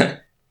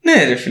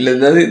 Ναι ρε φίλε,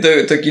 δηλαδή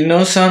το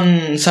κοινό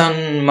σαν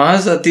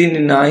μάζα τείνει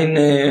να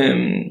είναι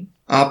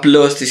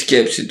απλό στη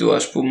σκέψη του,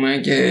 ας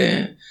πούμε,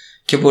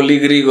 και πολύ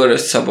γρήγορο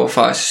στις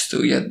αποφάσεις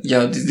του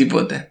για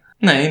οτιδήποτε.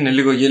 Ναι, είναι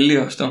λίγο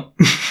γελίο αυτό.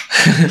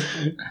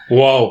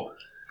 Wow.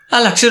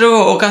 Αλλά ξέρω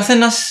εγώ, ο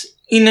καθένας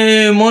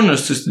είναι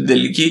μόνος του στην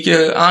τελική, και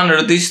αν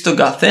ρωτήσεις τον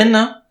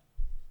καθένα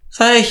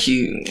θα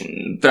έχει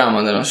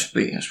πράγματα να σου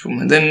πει, ας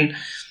πούμε.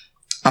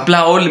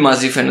 Απλά όλοι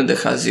μαζί φαίνονται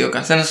χαζοί. Ο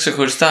καθένας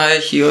ξεχωριστά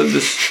έχει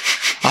όντως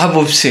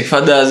άποψη,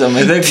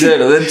 φαντάζομαι. Δεν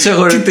ξέρω, δεν τους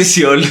έχω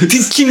ρωτήσει όλους.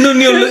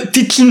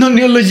 Τι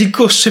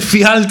κοινωνιολογικός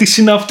εφιάλτης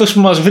είναι αυτός που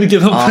μας βρήκε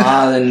εδώ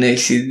πέρα? Δεν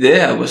έχεις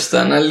ιδέα πως θα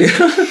αναλύω.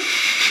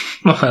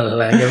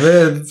 Μαλάκα,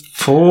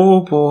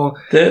 πω.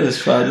 Τέλος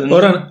πάντων.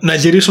 Ωραία, να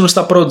γυρίσουμε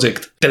στα project.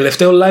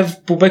 Τελευταίο live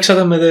που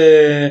παίξατε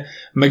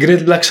με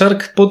Great Black Shark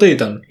πότε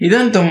ήταν?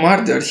 Ήταν το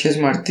Μάρτιο, αρχές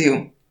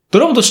Μαρτίου.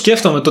 Τώρα που το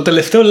σκέφτομαι, το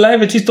τελευταίο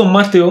live εκεί το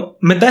Μάρτιο,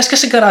 μετά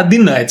έσκασε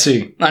καραντίνα,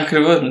 έτσι.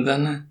 Ακριβώς μετά,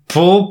 ναι.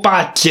 Πω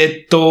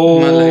πακέτο.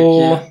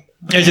 Μαλακία.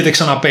 Έχετε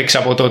ξαναπαίξει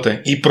από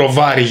τότε? Ή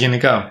προβάρει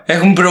γενικά?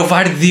 Έχουμε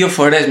προβάρει 2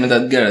 φορές μετά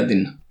την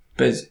καραντίνα.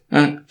 Παίζει.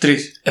 3.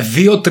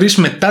 2-3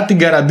 μετά την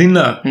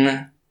καραντίνα.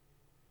 Ναι.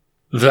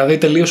 Δηλαδή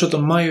τελείωσε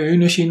τον Μάιο,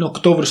 Ιούνιο, είναι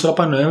Οκτώβριος, τώρα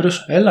πάει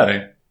Νοέμβριος. Έλα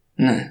ρε.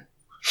 Ναι.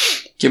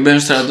 Και μπαίνω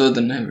στρατό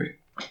τον Νοέμβρη.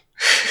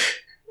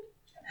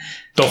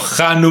 Το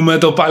χάνουμε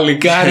το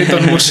παλικάρι,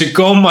 τον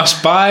μουσικό μας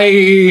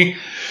πάει.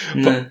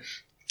 Ναι.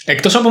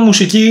 Εκτός από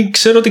μουσική,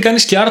 ξέρω ότι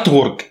κάνεις και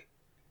artwork.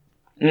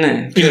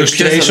 Ναι.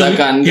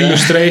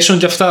 Illustration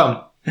και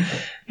αυτά.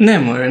 Ναι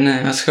μωρέ,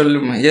 ναι,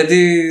 ασχολούμαι.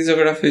 Γιατί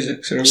ζωγραφίζω,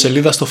 ξέρω.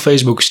 Σελίδα στο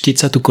Facebook,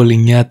 σκίτσα του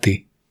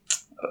Κολυνιάτη.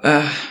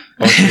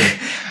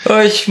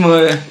 Όχι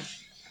μωρέ.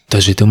 Το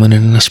ζητούμενο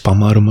είναι να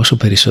σπαμάρουμε όσο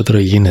περισσότερο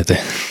γίνεται.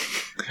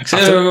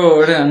 Ξέρω εγώ,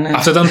 ωραία, ναι.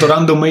 Αυτό ήταν το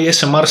random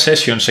ASMR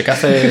session.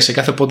 Σε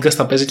κάθε podcast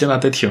θα παίζει και ένα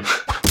τέτοιο.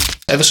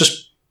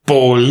 Έδωσες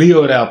πολύ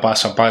ωραία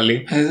πάσα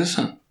πάλι.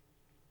 Έδωσα.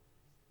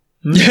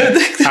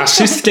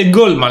 Assist και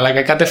goal,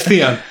 μαλάκα,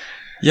 κατευθείαν.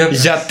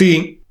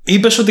 Γιατί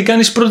είπες ότι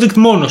κάνεις project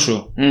μόνος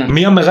σου.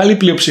 Μια μεγάλη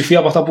πλειοψηφία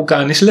από αυτά που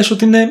κάνεις λες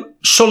ότι είναι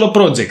solo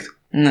project.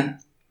 Ναι.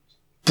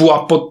 Που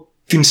από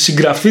την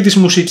συγγραφή της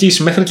μουσικής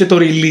μέχρι και το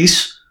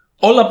release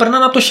όλα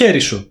περνάνε από το χέρι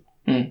σου.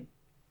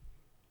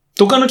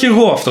 Το κάνω κι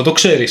εγώ αυτό, το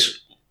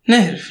ξέρεις.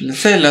 Ναι, ρε φίλε,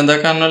 θέλω να τα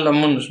κάνω όλα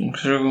μόνος μου,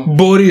 ξέρω εγώ.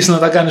 Μπορείς να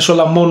τα κάνεις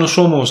όλα μόνος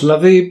όμως.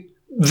 Δηλαδή,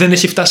 δεν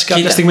έχει φτάσει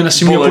κάποια στιγμή ένα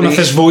σημείο που να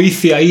θες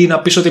βοήθεια ή να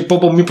πεις ότι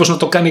μήπως να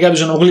το κάνει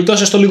κάποιος να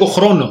γλιτώσεις το λίγο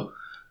χρόνο.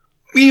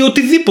 Ή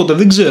οτιδήποτε,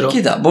 δεν ξέρω.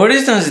 Κοίτα,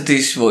 μπορείς να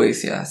ζητήσεις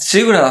βοήθεια.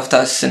 Σίγουρα θα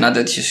φτάσεις σε ένα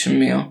τέτοιο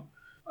σημείο.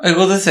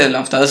 Εγώ δεν θέλω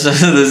να φτάσω σε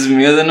αυτό το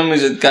σημείο, δεν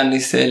νομίζω ότι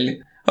κανείς θέλει.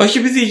 Όχι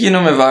επειδή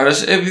γίνομαι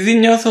βάρος, επειδή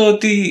νιώθω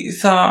ότι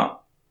θα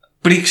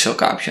πρίξω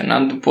κάποιον,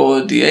 να του πω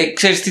ότι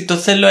ξέρεις τι, το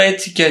θέλω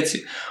έτσι και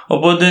έτσι.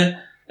 Οπότε,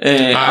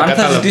 αν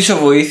θα ζητήσω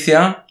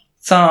βοήθεια,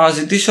 θα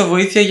ζητήσω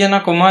βοήθεια για ένα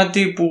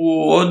κομμάτι που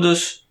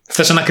όντως.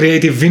 Θες ένα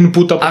creative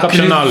input από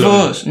κάποιον άλλον.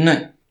 Ακριβώς,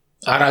 ναι.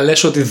 Άρα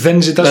λες ότι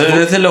δεν ζητάς βοήθεια.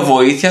 Δεν θέλω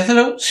βοήθεια,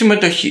 θέλω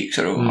συμμετοχή,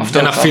 ξέρω εγώ.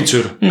 Ένα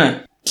feature.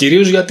 Ναι.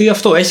 Κυρίως γιατί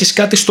αυτό, έχεις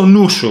κάτι στο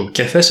νου σου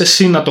και θες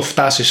εσύ να το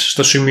φτάσεις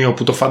στο σημείο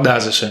που το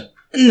φαντάζεσαι.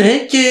 Ναι,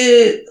 και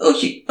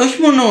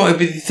όχι μόνο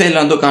επειδή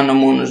θέλω να το κάνω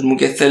μόνος μου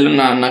και θέλω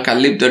να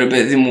ανακαλύπτω, ρε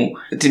παιδί μου,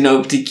 την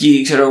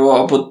οπτική, ξέρω εγώ,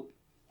 από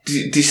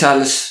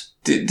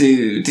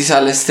τις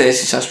άλλες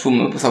θέσεις, ας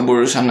πούμε, που θα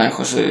μπορούσα να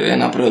έχω σε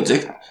ένα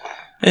project.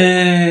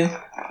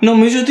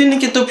 Νομίζω ότι είναι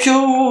και το πιο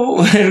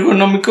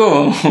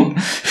εργονομικό.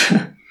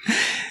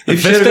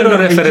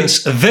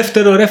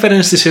 Δεύτερο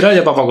reference στη σειρά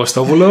για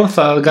Παπακοστόπουλο.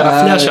 Θα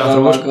καραφλιάσει ο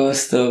άνθρωπος.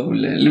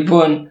 Παπακοστόπουλε.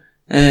 Λοιπόν,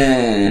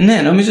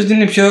 ναι, νομίζω ότι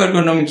είναι η πιο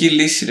εργονομική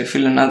λύση, ρε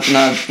φίλε,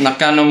 να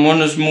κάνω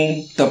μόνος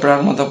μου τα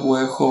πράγματα που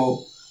έχω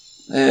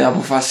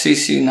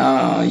αποφασίσει να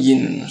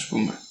γίνουν, ας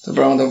πούμε. Τα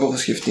πράγματα που έχω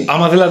σκεφτεί.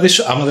 Άμα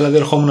δηλαδή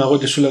ερχόμουν εγώ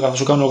και σου λέγα θα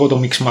σου κάνω εγώ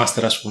το mix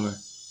master, ας πούμε.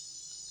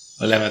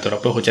 Λέμε τώρα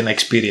που έχω και ένα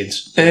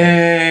experience.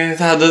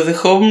 Θα το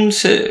δεχόμουν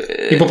σε.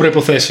 Υπό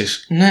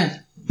προϋποθέσεις.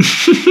 Ναι.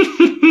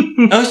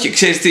 Όχι,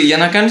 ξέρεις τι, για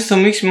να κάνεις το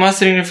mix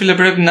mastering, φίλε,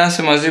 πρέπει να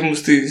είσαι μαζί μου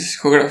στις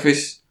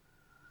ηχογραφήσεις.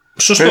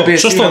 Σωστό,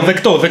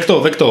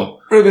 δεκτό.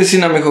 Πρέπει εσύ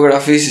να με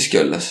ηχογραφήσεις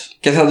κιόλας.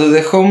 Και θα το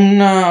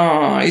δεχόμουν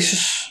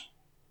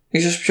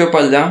ίσως πιο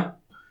παλιά,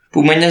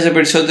 που με νοιάζει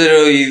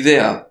περισσότερο η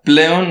ιδέα.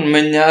 Πλέον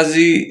με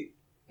νοιάζει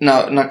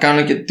να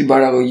κάνω και την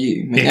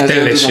παραγωγή. Με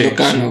νοιάζει να το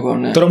κάνω εγώ,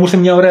 ναι. Τώρα μου ήρθε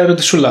μια ωραία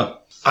ερωτησούλα.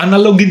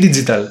 Analog ή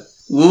digital?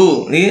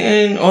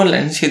 Όλα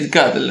είναι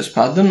σχετικά, τέλος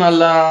πάντων,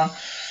 αλλά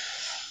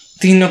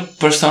τι είναι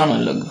προς το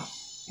analog?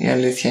 Η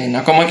αλήθεια είναι.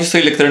 Ακόμα και στο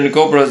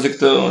ηλεκτρονικό project,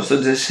 στο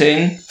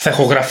Jesane, θα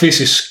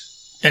ηχογραφήσεις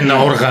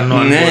ένα όργανο,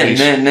 αν μπορείς.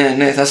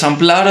 Ναι. Θα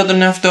σαμπλάρω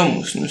τον εαυτό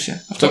μου στην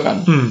ουσία. Αυτό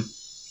κάνω.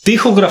 Τι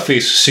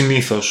ηχογραφείς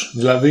συνήθως?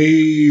 Δηλαδή.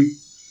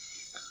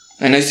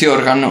 Εννοείς τι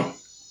όργανο?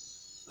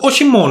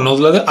 Όχι μόνο.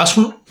 Δηλαδή,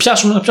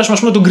 πιάσουμε ας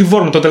πούμε τον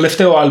Grivoorm, το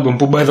τελευταίο άλμπουμ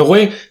που, by the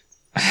way,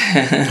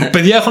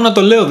 παιδιά, έχω να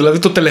το λέω. Δηλαδή,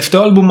 το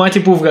τελευταίο άλμπουμάκι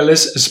που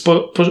βγάλες,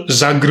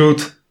 Zagrut.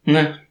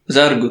 Ναι,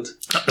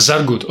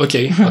 Zagrut, οκ.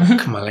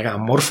 Μα λέγα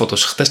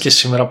αμόρφωτος χτες και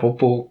σήμερα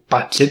από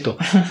πακέτο.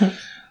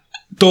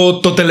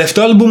 Το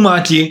τελευταίο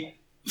άλμπουμάκι,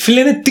 φίλε,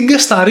 είναι τίγκα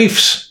στα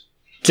riffs.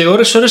 Και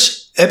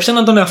ώρες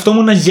έπιανα τον εαυτό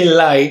μου να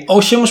γελάει.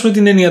 Όχι όμως με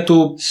την έννοια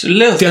του. Σου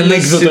λέω, τι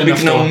ανέκδοτο είναι αυτό.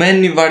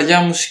 συμπυκνωμένη βαριά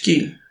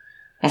μουσική.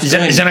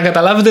 Για να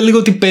καταλάβετε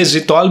λίγο τι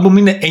παίζει, το άλμπουμ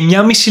είναι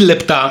 9,5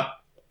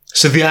 λεπτά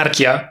σε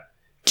διάρκεια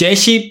και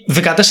έχει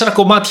 14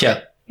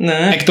 κομμάτια.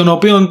 Ναι. Εκ των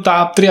οποίων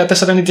τα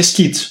 3-4 είναι και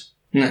skits.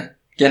 Ναι,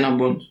 και ένα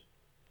bonus.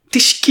 Τι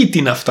skit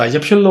είναι αυτά, για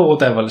ποιο λόγο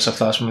τα έβαλες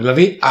αυτά, ας πούμε?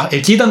 Δηλαδή,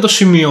 εκεί ήταν το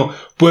σημείο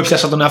που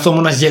έπιασα τον εαυτό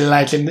μου να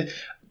γελάει και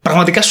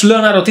πραγματικά σου λέω,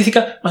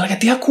 αναρωτήθηκα, μα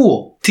γιατί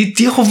ακούω,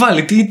 τι έχω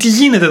βάλει, τι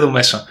γίνεται εδώ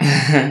μέσα.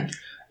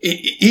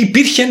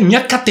 Υπήρχε μια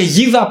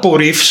καταιγίδα από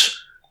riffs,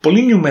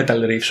 πολύ new metal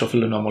riffs,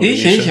 οφείλω να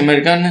ομολογήσω. Είχε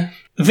μερικά, ναι.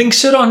 Δεν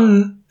ξέρω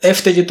αν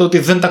έφταιγε το ότι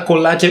δεν τα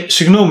κολλάκευε.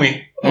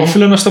 Συγγνώμη,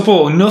 οφείλω να σου το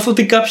πω. Νιώθω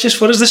ότι κάποιες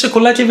φορές δεν σε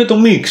κολλάκευε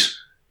το mix.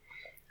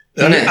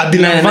 Ναι,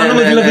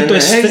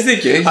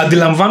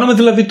 αντιλαμβάνομαι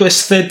δηλαδή το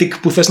aesthetic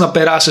που θες να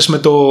περάσεις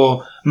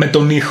με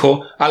τον ήχο,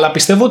 αλλά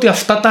πιστεύω ότι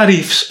αυτά τα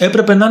riffs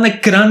έπρεπε να είναι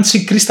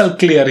crunchy crystal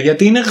clear,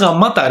 γιατί είναι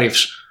γαμάτα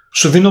riffs.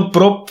 Σου δίνω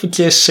prop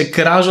και σε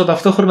κράζω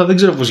ταυτόχρονα, δεν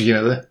ξέρω πώς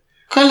γίνεται.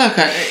 Καλά,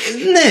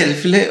 ναι ρε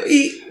φίλε,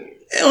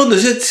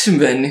 όντως έτσι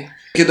συμβαίνει.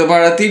 Και το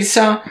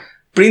παρατήρησα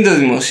πριν το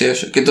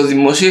δημοσίευσω και το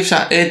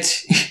δημοσίευσα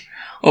έτσι.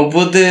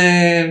 Οπότε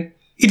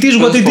it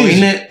is what it is.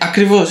 Είναι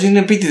ακριβώς, είναι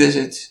επίτηδες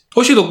έτσι.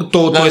 Όχι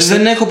δηλαδή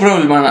δεν έχω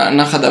πρόβλημα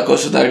να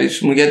χαντακώσω τα riffs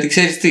μου, γιατί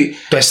ξέρεις τι,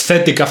 το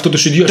aesthetic αυτού του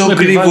CD. Το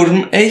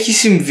Grivoorm έχει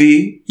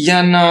συμβεί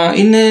για να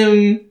είναι,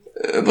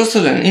 πώς το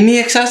λένε, είναι η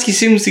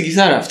εξάσκησή μου στην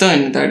κιθάρα. Αυτό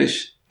είναι τα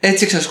riffs.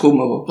 Έτσι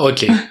εξασκούμε εγώ.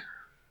 Okay.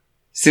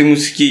 Στη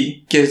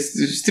μουσική και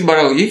στην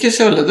παραγωγή και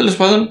σε όλα, τέλος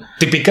πάντων.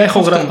 Τυπικά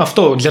έχω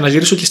αυτό, για να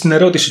γυρίσω και στην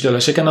ερώτηση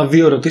κιόλας. Έκανα 2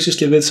 ερωτήσεις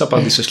και δεν τις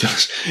απάντησες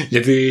κιόλας.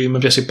 Γιατί με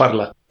πιάσε η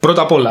πάρλα.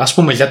 Πρώτα απ' όλα, ας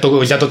πούμε,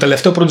 για το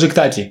τελευταίο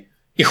projectάκι.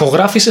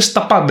 Ηχογράφησες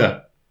τα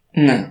πάντα.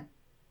 Ναι.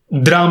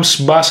 Drums,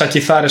 μπάσα,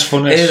 κιθάρες,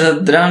 φωνές.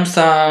 Τα drums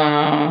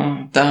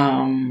τα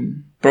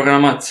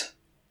προγραμμάτισα.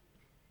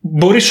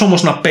 Μπορείς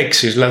όμως να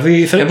παίξεις.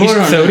 Δηλαδή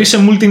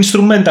θεωρείσαι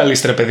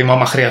multi-instrumentalist, ρε παιδί μου,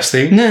 άμα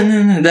χρειαστεί.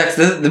 Ναι. Εντάξει,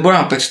 δεν μπορώ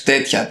να παίξω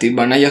τέτοια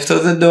τύμπανα, γι' αυτό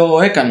δεν το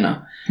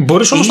έκανα.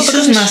 Μπορείς όμως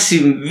ίσως να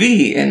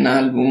συμβεί ένα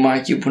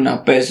αλμπουμάκι που να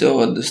παίζω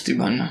όντως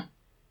τύμπανα.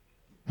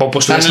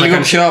 Θα είναι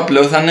λίγο πιο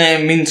απλό, θα είναι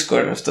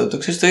mincecore αυτό. Το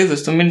ξέρεις το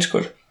είδος, το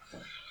mincecore?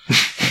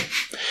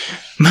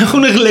 Με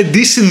έχουν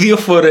γλεντήσει 2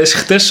 φορές.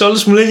 Χτες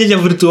όλος μου λέγε για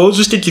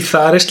βιρτουόζους και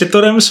κιθάρες και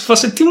τώρα είμαι σε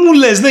φάση τι μου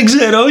λες, δεν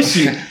ξέρω,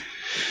 όχι.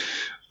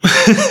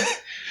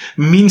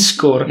 Mean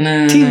score.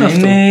 Τι είναι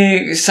αυτό?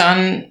 Είναι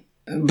σαν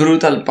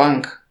brutal punk,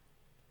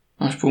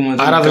 ας πούμε.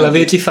 Άρα δηλαδή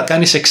εκεί θα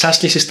κάνεις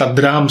εξάσκηση στα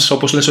drums,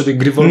 όπως λες ότι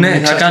Grivoorm.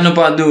 Ναι, θα κάνω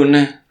παντού,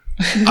 ναι.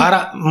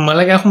 Άρα,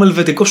 μαλάκα, έχουμε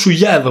ελβετικό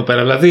σουγιά εδώ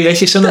πέρα. Δηλαδή,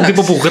 έχεις έναν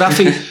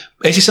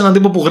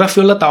τύπο που γράφει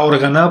όλα τα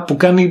όργανα, που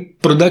κάνει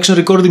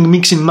production, recording,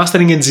 mixing,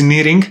 mastering,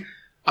 engineering,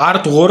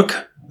 artwork,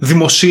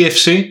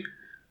 δημοσίευση.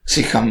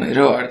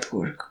 Συχαμερό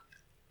artwork.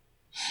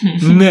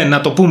 Ναι,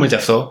 να το πούμε κι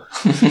αυτό.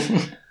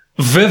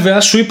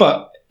 Βέβαια, σου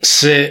είπα,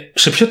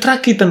 σε ποιο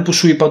track ήταν που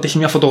σου είπα ότι έχει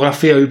μια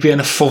φωτογραφία η οποία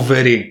είναι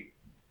φοβερή?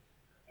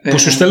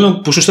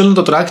 Που σου στέλνω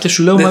το track και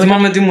σου λέω. Δεν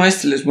θυμάμαι τι μου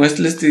έστειλες. Μου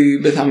έστειλες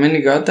την πεθαμένη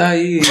γάτα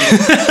ή.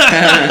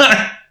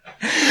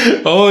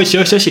 Όχι.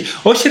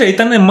 Όχι, ρε,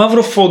 ήταν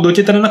μαύρο φόντο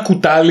και ήταν ένα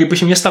κουτάλι που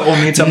είχε μια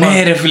σταγονίτσα.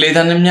 Ναι, ρε φίλε,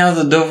 ήταν μια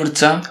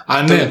οδοντόβουρτσα.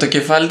 Ναι. Το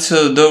κεφάλι της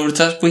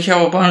οδοντόβουρτσας που είχε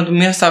από πάνω του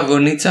μια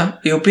σταγονίτσα,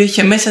 η οποία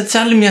είχε μέσα της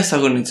άλλη μια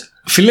σταγονίτσα.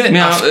 Φίλε,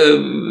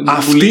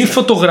 αυτή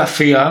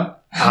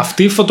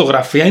η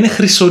φωτογραφία είναι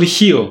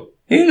χρυσορυχείο.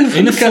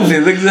 Είναι καλή,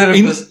 δεν ξέρω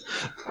πώς.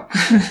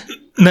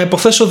 Να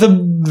υποθέσω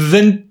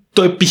δεν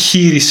το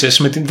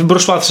επιχείρησες, δεν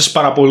προσπάθησες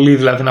πάρα πολύ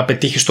δηλαδή να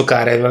πετύχεις το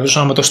καρέ, δηλαδή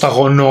σαν με το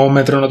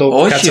σταγονόμετρο να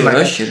το κάτσεις να...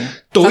 Όχι,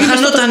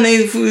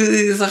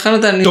 θα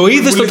χάνονταν. Το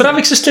είδες, το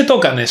τράβηξες και το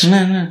έκανες.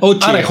 Ναι.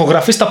 Άρα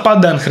ηχογραφείς τα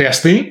πάντα αν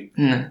χρειαστεί.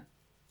 Ναι.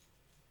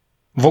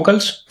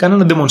 Vocals, κάνε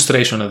ένα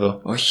demonstration εδώ.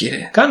 Όχι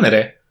ρε. Κάνε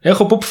ρε,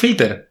 έχω pop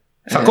filter.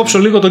 Θα κόψω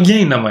λίγο το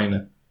gain άμα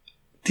είναι.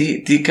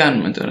 Τι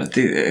κάνουμε τώρα,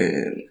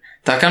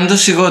 θα κάνω το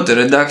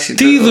σιγότερο, εντάξει.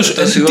 Τι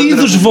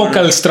είδους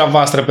vocals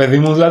τραβάς, ρε παιδί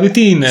μου, δηλαδή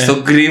τι είναι?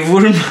 Στο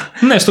Grivoorm.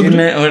 Ναι, στο Grivoorm.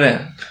 Είναι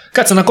ωραία.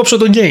 Κάτσε να κόψω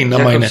το gain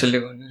άμα είναι.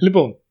 Λίγο, ναι.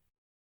 Λοιπόν.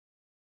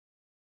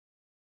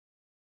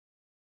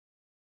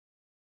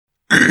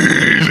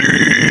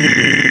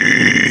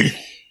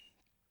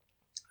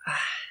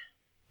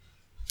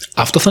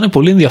 Αυτό θα είναι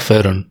πολύ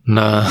ενδιαφέρον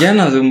να... Για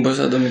να δούμε πώς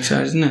θα το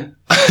μιξάρεις, ναι.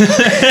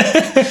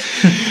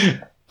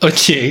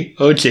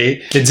 Οκ.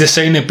 Και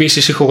Jesane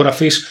επίσης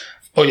ηχογραφείς.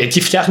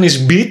 Εκεί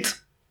φτιάχνεις beat,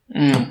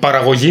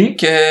 παραγωγή.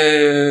 Και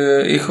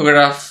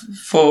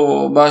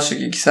ηχογραφώ μπάσο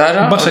και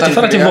κιθάρα. Μπάσο,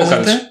 κιθάρα και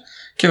vocals.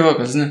 Και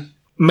vocals, ναι.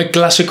 Με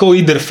κλασικό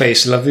interface,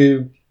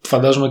 δηλαδή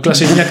φαντάζομαι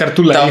κλασική μια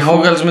καρτούλα. Τα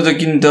vocals με το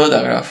κινητό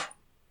τα γράφω.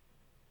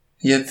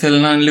 Γιατί θέλω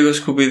να είναι λίγο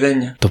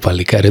σκουπιδένια. Το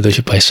παλικάρι το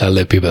έχει πάει σε άλλο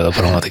επίπεδο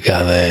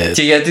πραγματικά.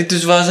 Και γιατί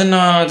τους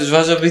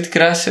βάζω beat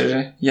crusher,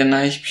 για να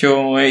έχει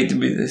πιο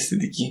 8-bit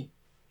αισθητική.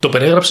 Το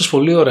περιέγραψες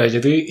πολύ ωραία,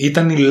 γιατί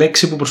ήταν η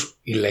λέξη που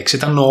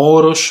ήταν ο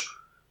όρος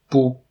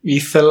που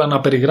ήθελα να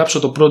περιγράψω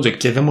το project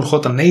και δεν μου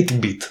ερχόταν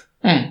 8-bit.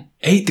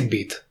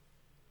 8-bit.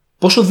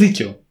 Πόσο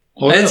δίκιο.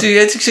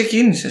 Έτσι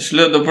ξεκίνησε. Σου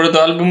λέω, το πρώτο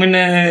άλμπουμ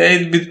είναι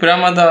 8-bit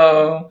πράγματα.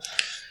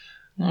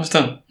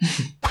 Αυτό.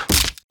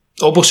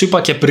 Όπως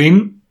είπα και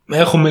πριν,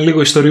 έχουμε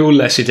λίγο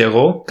ιστοριούλα εσύ και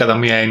εγώ, κατά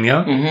μία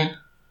έννοια.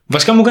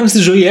 Βασικά μου κάνεις τη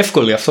ζωή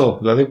εύκολη αυτό.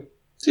 Δηλαδή,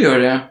 τι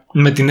ωραία.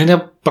 με την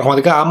έννοια,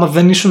 πραγματικά, άμα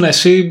δεν ήσουν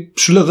εσύ,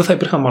 σου λέω δεν θα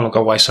υπήρχαν μάλλον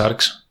Kawaii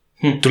Sharks.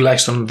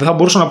 Τουλάχιστον δεν θα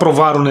μπορούσαν να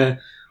προβάρουνε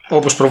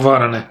όπως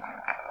προβάρανε.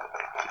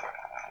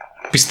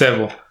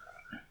 Πιστεύω.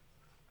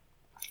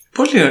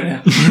 Πολύ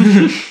ωραία.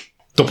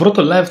 Το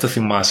πρώτο live το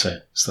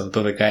θυμάσαι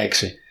το 16,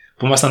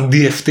 που ήμασταν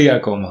DFT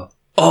ακόμα.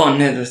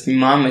 Ναι, το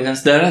θυμάμαι, ήταν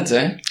στην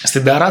ταράτσα,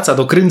 Στην ταράτσα,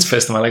 το Cringe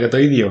Festival, αλλά για το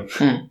ίδιο.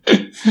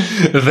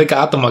 10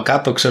 άτομα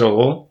κάτω, ξέρω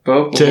εγώ.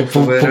 Και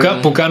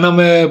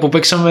που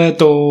παίξαμε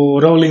το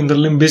Rolling the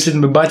Limb Bizkit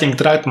με backing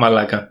track,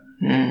 μαλάκα.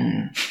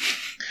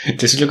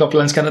 Και εσύ λίγο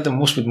απλά κάνατε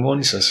moshpit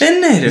μόνοι σας.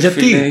 Ναι ρε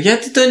φίλε,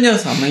 γιατί το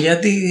νιώθαμε,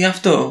 γιατί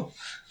αυτό.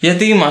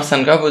 Γιατί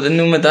ήμασταν κάποτε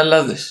νιου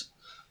μεταλλάδες.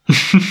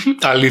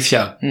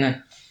 Αλήθεια.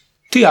 Ναι.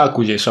 Τι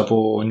άκουγες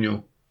από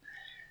νιου?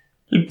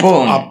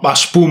 Λοιπόν,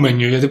 ας πούμε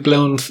νιου, γιατί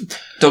πλέον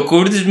το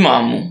κούρτισμά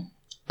μου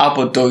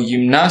από το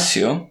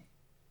γυμνάσιο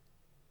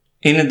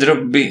είναι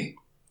drop B.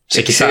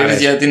 Σε και κιθάρες.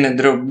 ξέρεις γιατί είναι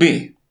drop B?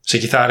 Σε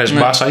κιθάρες,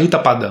 μπάσα ή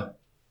τα πάντα?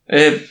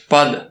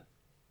 Πάντα.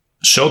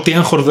 Σε ό,τι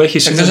έγχορδο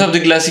έχεις. Εκτός από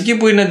την κλασική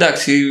που είναι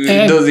εντάξει,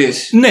 το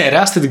δίεση. Ναι, ρε,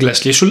 άστε την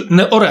κλασική σου.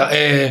 Ναι, ωραία.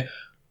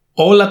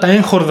 Όλα τα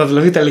έγχορδα,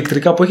 δηλαδή τα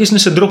ηλεκτρικά που έχεις, είναι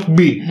σε drop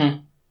B.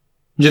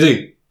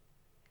 Γιατί?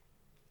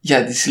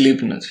 Για τη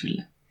Slipknot,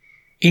 φίλε.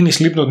 Είναι η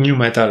Slipknot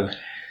new metal.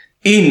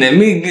 Είναι,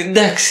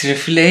 εντάξει ρε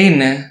φίλε,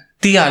 είναι.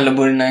 Τι άλλο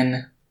μπορεί να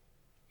είναι?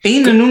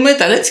 Είναι new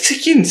metal, έτσι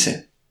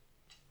ξεκίνησε.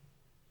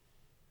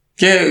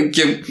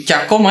 Και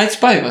ακόμα έτσι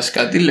πάει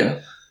βασικά, τι λέω.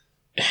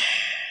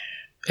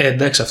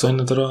 Εντάξει, αυτό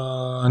είναι τώρα.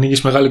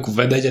 Ανοίγεις μεγάλη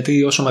κουβέντα,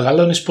 γιατί όσο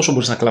μεγαλώνεις, πόσο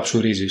μπορείς να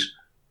κλαψουρίζεις.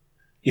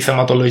 Η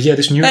θεματολογία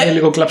της New είναι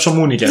λίγο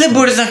κλαψομούνι κι αυτό. Δεν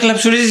μπορείς να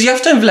κλαψουρίζεις, γι'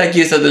 αυτό είναι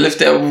βλακίες τα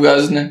τελευταία που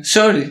βγάζουνε.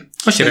 Sorry.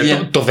 Όχι,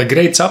 ρε, το The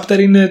Great Chapter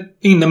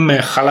είναι με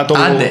χαλατό.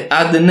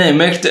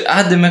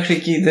 Άντε μέχρι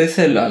εκεί, δεν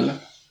θέλω άλλο.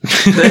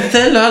 Δεν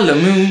θέλω άλλο.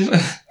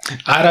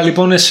 Άρα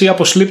λοιπόν εσύ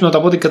από Slipknot,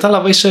 από ό,τι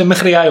κατάλαβα, είσαι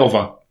μέχρι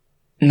Iowa.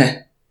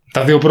 Ναι.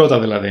 Τα δύο πρώτα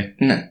δηλαδή.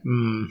 Ναι.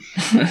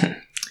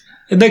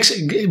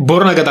 Εντάξει,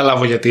 μπορώ να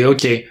καταλάβω γιατί,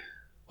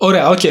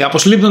 Ωραία, από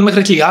Slipknot μέχρι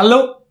εκεί.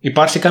 Άλλο,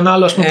 υπάρχει κανένα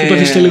άλλο, ας πούμε, που το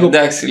έχεις και λίγο.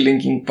 Εντάξει,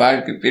 Linkin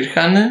Park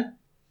υπήρχαν.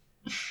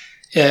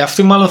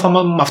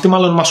 Αυτοί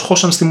μάλλον μας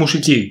χώσαν στη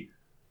μουσική.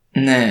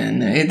 Ναι,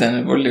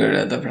 ήταν πολύ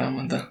ωραία τα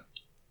πράγματα.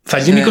 Θα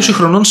γίνει 20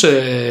 χρονών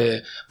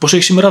πώς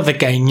έχει σήμερα,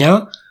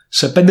 19.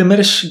 Σε 5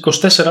 μέρες,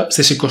 24,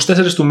 στις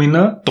 24 του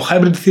μήνα, το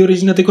Hybrid Theory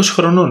γίνεται 20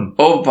 χρονών.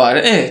 Το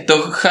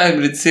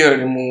Hybrid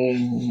Theory μου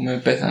με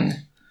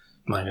πέθανε.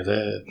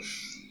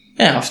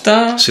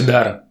 Αυτά.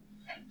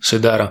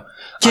 Συντάρα.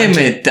 Και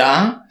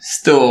μετά,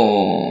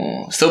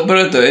 στο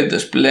πρώτο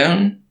έτος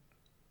πλέον,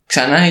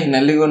 ξανά έγινα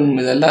λίγο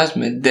μεταλλάς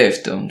με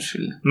Deftones,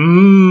 φίλε.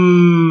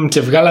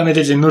 Και βγάλανε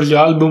και καινούριο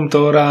άλμπουμ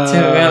τώρα.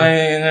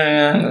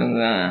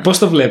 Πώς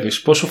το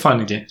βλέπεις, πώς σου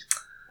φάνηκε?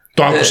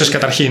 Το άκουσες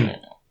καταρχήν?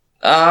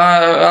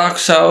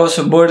 Άκουσα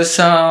όσο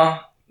μπόρεσα.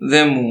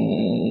 Δεν μου...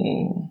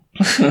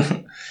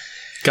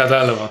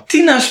 Κατάλαβα.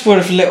 Τι να σου πω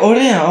ρε φίλε,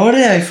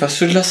 ωραία η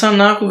φασούλα.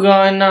 Σαν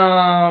άκουγα ένα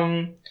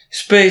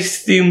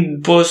space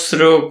themed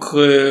post-rock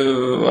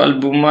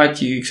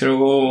αλμπουμάκι, ξέρω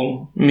εγώ,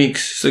 mix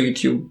στο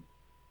YouTube.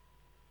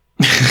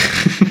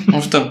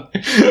 Αυτό.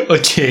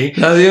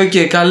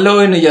 Δηλαδή,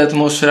 καλό είναι για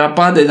ατμόσφαιρα.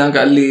 Πάντα ήταν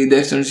καλή η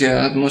Deftones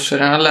για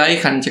ατμόσφαιρα. Αλλά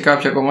είχαν και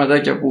κάποια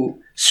κομματάκια που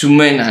σου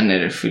μένανε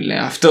ρε φίλε.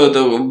 Αυτό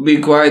το Be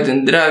Quiet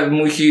and Drive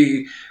μου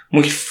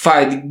έχει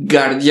φάει την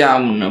καρδιά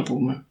μου, να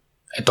πούμε.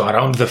 Το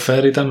Around the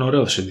Fair ήταν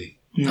ωραίο CD.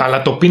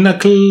 Αλλά το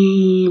Pinnacle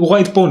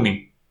White Pony.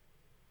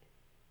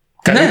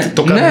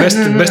 Το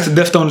best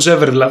Deftones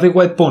ever, δηλαδή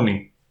White Pony.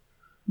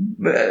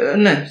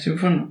 Ναι,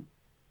 συμφωνώ.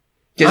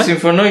 Και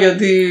συμφωνώ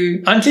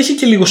γιατί... Αν και έχει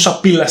και λίγο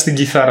σαπίλα στην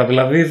κιθάρα,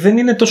 δηλαδή δεν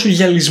είναι τόσο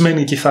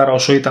γυαλισμένη η κιθάρα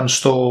όσο ήταν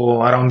στο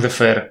Around the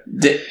Fair.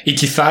 Οι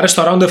κιθάρες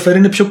στο Around the Fair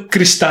είναι πιο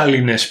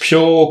κρυστάλλινες,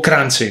 πιο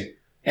crunchy.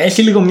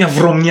 Έχει λίγο μια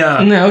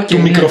βρωμιά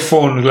του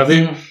μικροφόνου.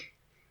 Δηλαδή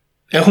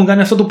έχουν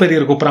κάνει αυτό το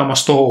περίεργο πράγμα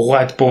στο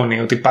White Pony,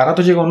 ότι παρά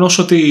το γεγονός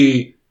ότι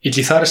οι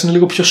κιθάρες είναι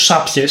λίγο πιο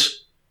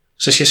σάπιες,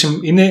 σε σχέση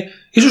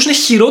ίσως είναι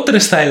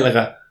χειρότερες θα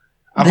έλεγα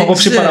από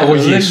άποψη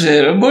παραγωγής. Δεν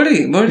ξέρω,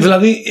 μπορεί.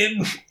 Δηλαδή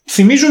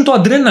θυμίζουν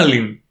το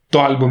Adrenaline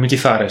το άλμπουμ οι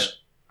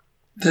κιθάρες.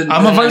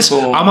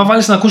 Άμα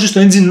βάλεις να ακούσεις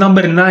το Engine No.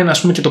 9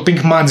 ας πούμε και το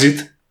Pink Magic,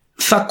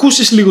 θα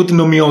ακούσεις λίγο την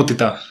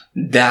ομοιότητα.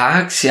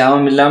 Εντάξει,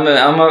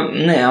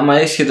 άμα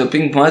έχει και το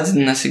Pink Magic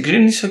να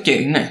συγκρίνεις,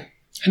 ναι.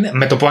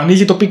 Με το που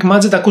ανοίγει το Pink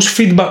Magic ακούς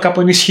feedback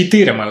από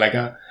ενισχυτή ρε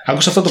μαλάκα.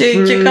 Ακούς αυτό το...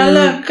 Και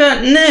καλά,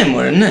 ναι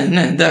μωρέ,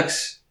 ναι,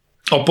 εντάξει.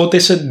 Οπότε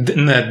είσαι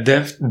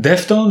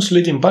Deftones,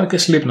 Linkin Park και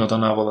Slipknot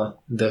ανάποδα.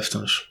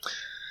 Deftones.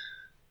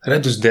 Ρε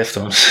τους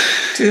Deftones.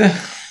 Τι δε...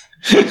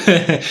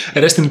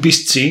 Rest in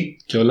peace Chi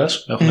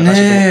κιόλας.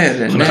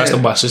 Έχουν χάσει τον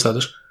μπασίστα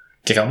τους.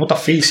 Και γαμώ τα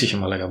φίλης είχε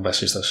μαλάκα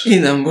μπασίστας.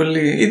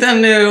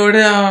 Ήταν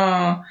ωραία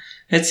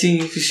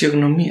έτσι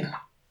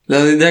φυσιογνωμία.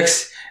 Δηλαδή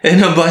εντάξει,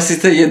 ένα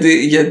μπασίστα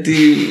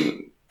γιατί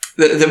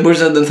δεν μπορείς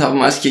να τον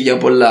θαυμάσεις και για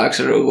πολλά,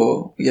 ξέρω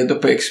εγώ, για το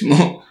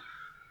παίξιμο.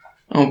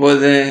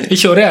 Οπότε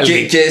είχε ωραία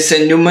και σε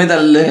new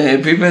metal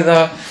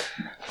επίπεδα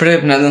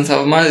πρέπει να τον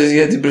θαυμάζεις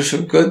για την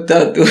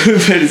προσωπικότητά του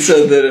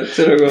περισσότερο,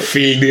 ξέρω εγώ.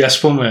 Fieldy ας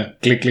πούμε.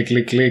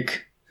 Κλικ.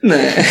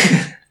 Ναι.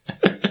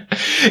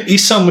 Ή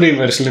Sam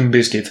Rivers, Limp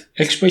Bizkit.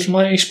 Έχει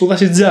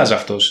σπουδάσει jazz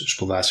αυτός.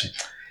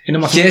 Είναι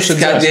μαθημένος σε jazz.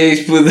 Κάτι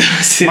έχει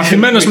σπουδάσει.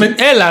 Μαθημένος με...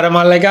 Έλα ρε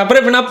μαλάκα,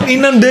 πρέπει να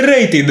είναι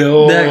underrated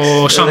ο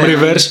Sam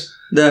Rivers.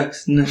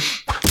 Εντάξει, ναι.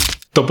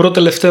 Το πρώτο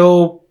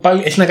τελευταίο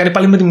έχει να κάνει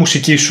πάλι με τη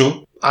μουσική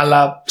σου,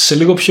 αλλά σε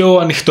λίγο πιο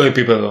ανοιχτό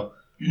επίπεδο.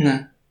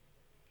 Ναι.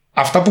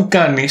 Αυτά που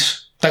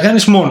κάνεις, τα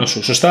κάνεις μόνος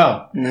σου,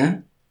 σωστά? Ναι.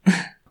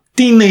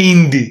 Τι είναι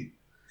indie?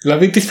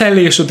 Δηλαδή τι θα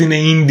έλεγες ότι είναι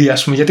indie,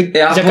 ας πούμε? Γιατί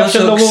για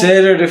κάποιο λόγο...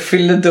 ξέρω ρε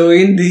φίλε, το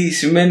indie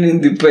σημαίνει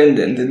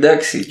independent,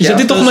 εντάξει.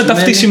 Γιατί το έχουμε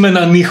ταυτίσει με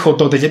έναν ήχο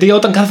τότε? Γιατί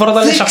όταν κάθε φορά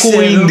θα λες ακούω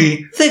indie.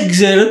 Δεν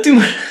ξέρω τι...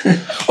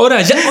 Ωραία,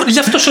 γι'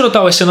 αυτό σε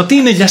ρωτάω εσένα. Τι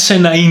είναι για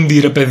σένα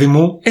indie ρε παιδί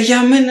μου?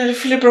 Για μένα ρε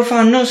φίλε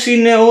προφανώς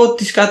είναι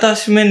ό,τι σκατά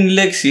σημαίνει η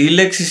λέξη. Η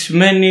λέξη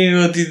σημαίνει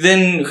ότι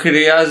δεν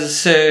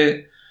χρειάζεσαι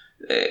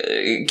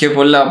και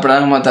πολλά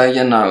πράγματα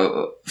για να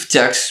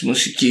φτιάξεις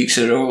μουσική,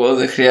 ξέρω εγώ.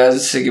 Δεν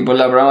χρειάζεσαι και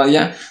πολλά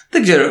πράγματα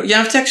δεν ξέρω, για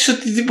να φτιάξεις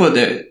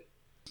οτιδήποτε.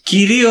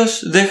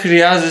 Κυρίως δεν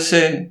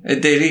χρειάζεσαι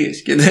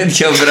εταιρείες και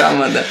τέτοια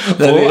πράγματα.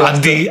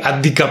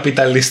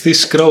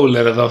 Αντικαπιταλιστής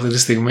Crowler εδώ αυτή τη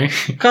στιγμή.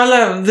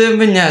 Καλά, δεν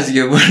με νοιάζει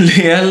και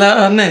πολύ.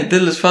 Αλλά ναι,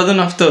 τέλος πάντων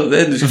αυτό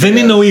δεν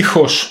είναι ο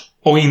ήχος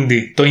ο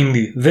indie, το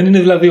indie. Δεν είναι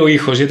δηλαδή ο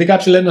ήχος. Γιατί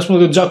κάποιοι λένε ας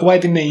πούμε ότι ο Jack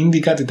White είναι indie,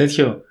 κάτι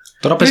τέτοιο.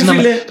 Τώρα παίζει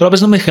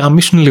να με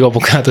χαμίσουν λίγο από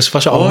κάτω. Σε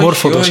φάση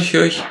αμόρφωτος.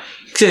 Όχι.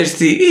 Ξέρεις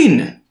τι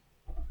είναι?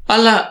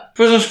 Αλλά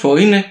πώς να σου πω,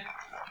 είναι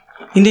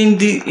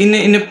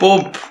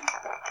pop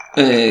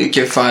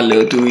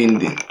κεφάλαιο του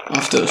indie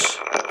αυτός.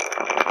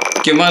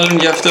 Και μάλλον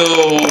γι' αυτό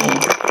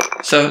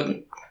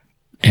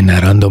ένα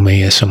random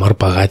ASMR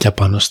παγάκια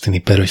πάνω στην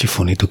υπέροχη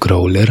φωνή του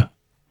Crowler.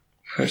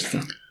 Ευχαριστώ.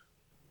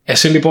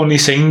 Εσύ λοιπόν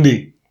είσαι indie?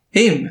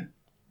 Είμαι.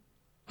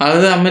 Αλλά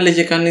δεν με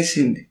έλεγε κανείς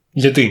indie.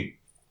 Γιατί?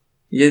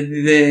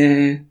 Γιατί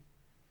δεν...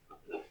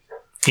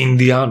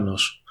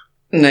 Ινδιάνος.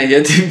 Ναι,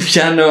 γιατί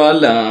πιάνω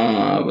άλλα,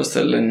 πώς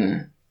το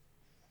λένε,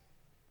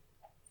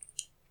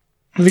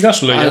 δικά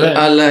σου λόγια,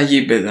 άλλα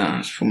γήπεδα,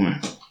 ας πούμε.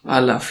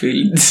 Άλλα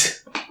fields.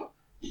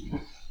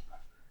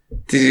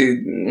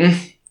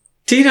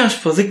 Τι να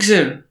σου πω, δεν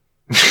ξέρω.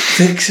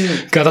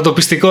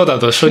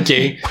 Κατατοπιστικότατος, οκ.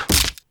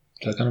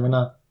 Και θα κάνουμε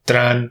ένα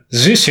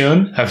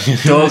transition.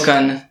 Το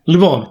έκανε.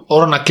 Λοιπόν,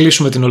 ώρα να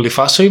κλείσουμε την όλη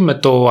φάση με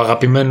το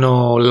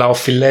αγαπημένο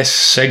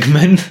λαοφιλές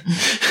segment.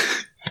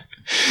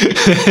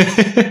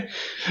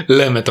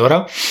 Λέμε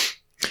τώρα.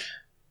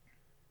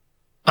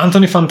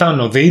 Anthony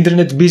Fantano, the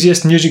internet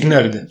busiest music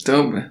nerd. Το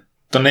είπε.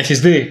 Τον έχεις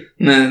δει?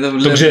 Ναι, το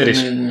βλέπω. Τον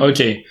ξέρεις? Ναι.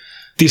 Okay.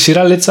 Τη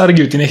σειρά Let's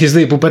Argue την έχεις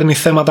δει που παίρνει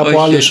θέματα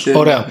από άλλους?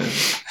 Ωραία.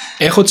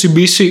 Έχω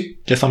τσιμπήσει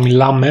και θα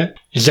μιλάμε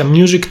για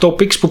music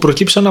topics που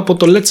προκύψαν από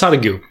το Let's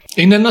Argue.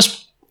 Είναι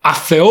ένας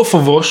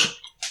αθεόφοβος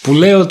που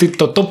λέει ότι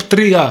το top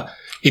 3,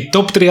 η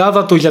top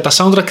 30 του για τα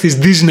soundtrack της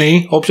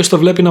Disney, όποιος το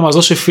βλέπει να μας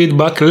δώσει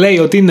feedback, λέει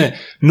ότι είναι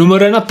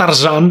νούμερο 1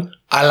 Tarzan,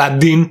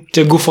 Aladdin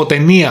και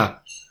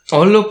γκουφοτενία.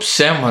 Όλο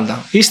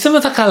ψέματα. Είστε με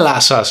τα καλά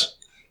σας.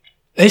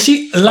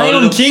 Έχει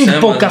Lion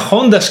King,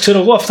 Pocahontas, ξέρω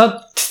εγώ αυτά.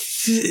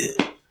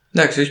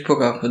 Εντάξει, όχι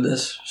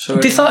Pocahontas.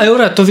 Τι θα,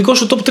 ωραία, το δικό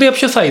σου top 3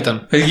 ποιο θα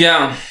ήταν?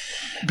 Παιδιά,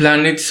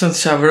 Πλανήτης των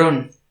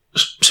Θησαυρών.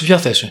 Σε ποια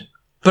θέση?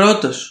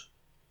 Πρώτος.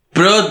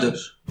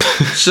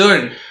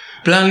 Sorry.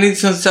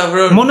 Πλανήτης των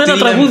Θησαυρών. Μόνο ένα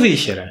τραγούδι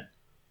είχε, ρε.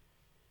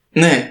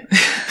 Ναι.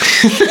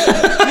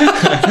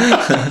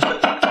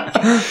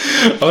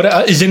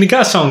 Ωραία,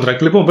 γενικά soundtrack.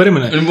 Λοιπόν,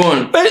 περίμενε.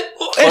 Λοιπόν,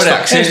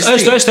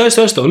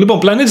 Έστω. Λοιπόν,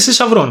 Πλανήτης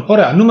Θησαυρών.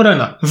 Ωραία, νούμερο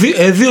 1.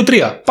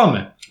 2-3.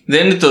 Πάμε.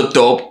 Δεν είναι το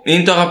top,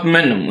 είναι το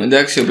αγαπημένο μου.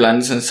 Εντάξει, ο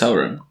Πλανήτης των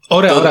Θησαυρών.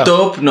 Ωραία.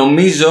 Το top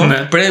νομίζω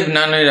πρέπει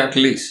να είναι ο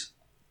Ηρακλής.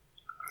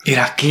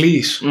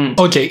 Ηρακλής.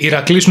 Οκ,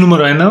 Ηρακλής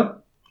νούμερο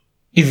 1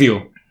 ή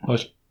 2?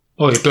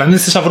 Όχι,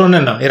 Πλανήτης Θησαυρών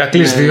 1.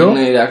 Ηρακλής 2.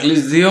 Ναι,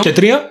 Ηρακλής 2. Και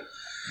 3.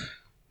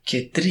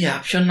 Και 3,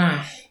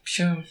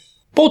 ποιο.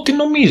 Πω, τι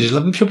νομίζεις,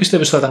 δηλαδή ποιο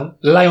πιστεύεις θα ήταν?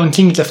 Lion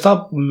King και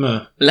αυτά.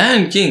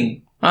 Lion King.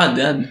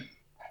 Άντε.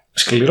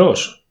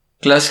 Σκληρός.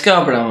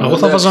 Κλασικά πράγματα. Εγώ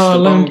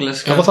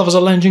θα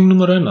βάζα Lion King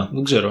νούμερο 1.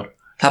 Δεν ξέρω.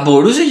 Θα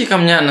μπορούσε και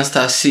καμιά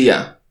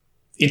Αναστασία.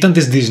 Ήταν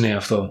της Disney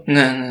αυτό?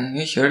 Ναι,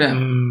 είχε ωραία.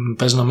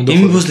 Πες να μην το ή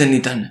μήπως δεν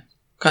ήτανε?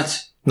 Κάτσε.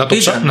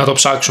 Να το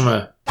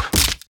ψάξουμε.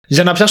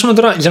 Για να πιάσουμε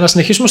τώρα, για να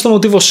συνεχίσουμε στο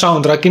μοτίβο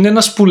soundtrack, είναι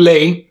ένας που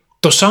λέει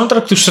το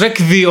soundtrack του Shrek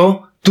 2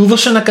 του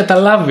έδωσε να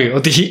καταλάβει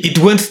ότι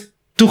it went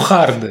too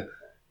hard.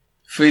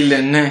 Φίλε,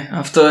 ναι,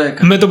 αυτό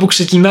έκανε. Με το που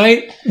ξεκινάει,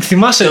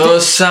 θυμάσαι? Το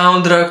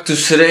soundtrack του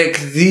Shrek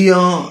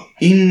 2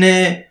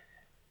 είναι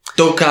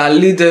το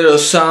καλύτερο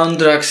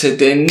soundtrack σε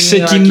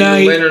ταινία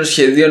κινουμένων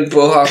σχεδίων που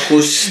έχω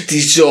ακούσει στη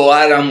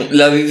ζωάρα μου.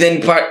 Δηλαδή δεν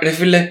υπάρχει, ρε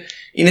φίλε,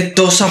 είναι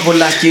τόσα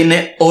πολλά και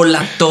είναι όλα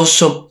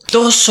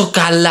τόσο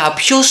καλά.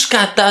 Ποιος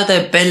κατά τα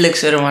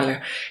επέλεξε, ρε μαλάκα?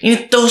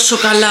 Είναι τόσο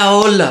καλά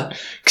όλα.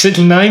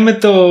 Ξεκινάει με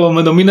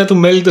το μήνα του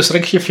Μέλη, το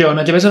Shrek και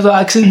Fiona και παίζει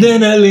αυτό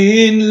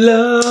Accidentally in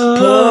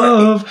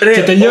love.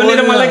 Και τελειώνει,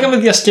 ρε μαλάκα, με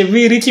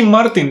διασκευή Ricky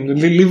Martin,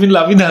 Living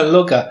La Vida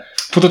Loca,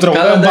 που το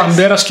τραγουδάει ο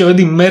Μπαντέρας και ο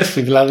Eddie Murphy,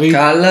 δηλαδή.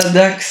 Καλά,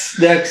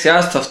 εντάξει,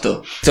 άστο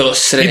αυτό. Το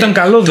Shrek. Ήταν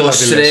καλό, δηλαδή.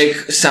 Το Shrek,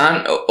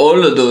 σαν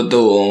όλο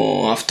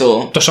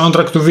αυτό. Το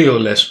soundtrack του 2,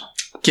 λες.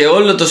 Και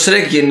όλο το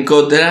Shrek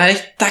γενικότερα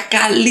έχει τα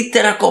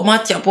καλύτερα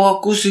κομμάτια που έχω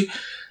ακούσει.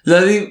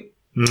 Δηλαδή.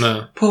 Ναι.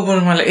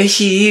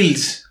 Έχει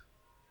Eels.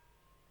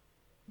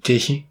 Τι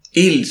έχει?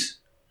 Eels.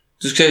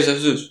 Τους ξέρεις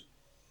αυτούς?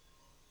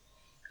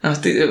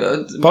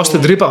 Πάω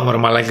στην τρύπα μου, ρε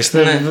μαλάκες.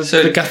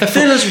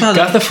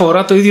 Κάθε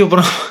φορά το ίδιο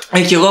πράγμα.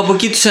 Και εγώ από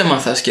εκεί τους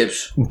έμαθα,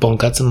 σκέψου. Λοιπόν,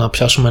 κάτσε να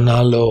πιάσουμε ένα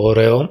άλλο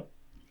ωραίο.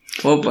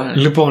 Όπα.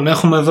 Λοιπόν,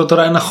 έχουμε εδώ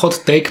τώρα ένα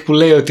hot take που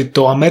λέει ότι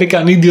το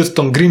American Idiot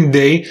των Green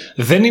Day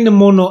δεν είναι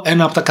μόνο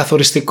ένα από τα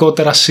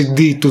καθοριστικότερα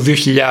CD του 2000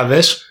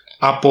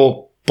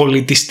 από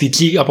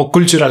πολιτιστική, από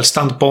cultural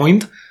standpoint,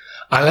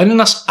 αλλά είναι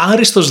ένας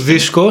άριστος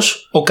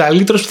δίσκος, ο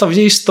καλύτερος που θα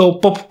βγει στο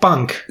pop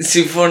punk.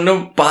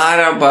 Συμφωνώ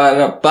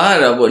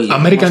πάρα πολύ.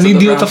 American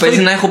Idiot θα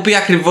παίζει να έχω πει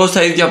ακριβώς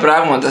τα ίδια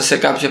πράγματα σε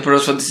κάποια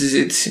πρόσφατη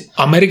συζήτηση.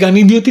 American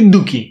Idiot ή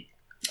Dookie?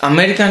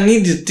 American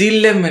Idiot, τι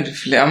λέμε, ρε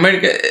φίλε?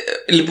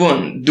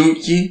 Λοιπόν,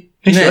 Dookie.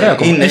 Έχει ωραία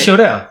κομμάτια. Έχει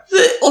ωραία.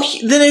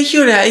 Όχι, δεν έχει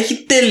ωραία. Έχει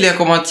τέλεια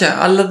κομματιά,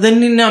 αλλά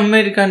δεν είναι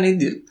American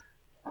Idiot.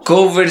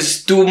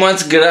 Covers too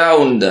much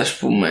ground, ας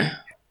πούμε.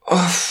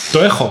 Το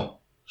έχω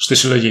στη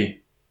συλλογή.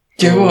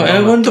 Και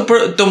εγώ είναι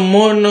το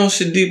μόνο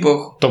CD που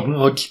έχω.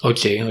 Οκ.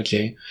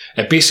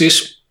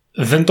 Επίσης,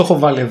 δεν το έχω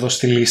βάλει εδώ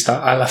στη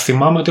λίστα, αλλά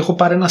θυμάμαι ότι έχω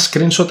πάρει ένα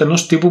screenshot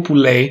ενός τύπου που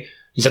λέει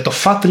για το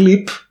Fat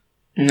Lip.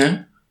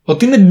 Ναι.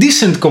 Ότι είναι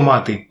decent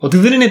κομμάτι. Ότι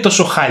δεν είναι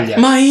τόσο χάλια.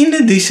 Μα είναι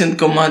decent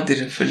κομμάτι,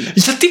 ρε φίλε.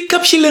 Γιατί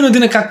κάποιοι λένε ότι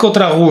είναι κακό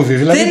τραγούδι?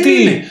 Δηλαδή δεν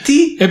είναι.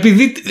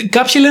 Επειδή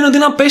κάποιοι λένε ότι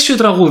είναι απέσιο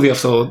τραγούδι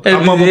αυτό.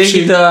 Επειδή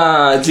έχει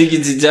τα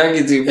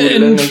τζίκι-τζιτζάκι που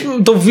λένε.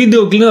 Το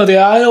βίντεο κλείνει ότι I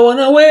don't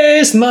wanna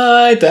waste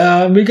my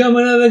time, become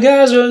another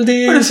casualty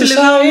in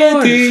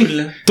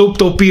society.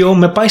 Το οποίο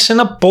με πάει σε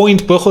ένα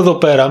point που έχω εδώ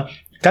πέρα.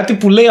 Κάτι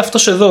που λέει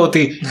αυτός εδώ,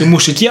 ότι η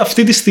μουσική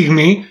αυτή τη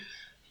στιγμή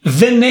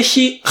δεν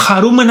έχει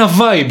χαρούμενα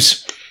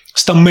vibes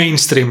στα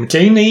mainstream και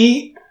είναι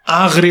η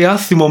άγρια,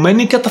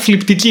 θυμωμένη,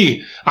 καταθλιπτική.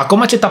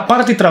 Ακόμα και τα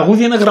party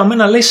τραγούδια είναι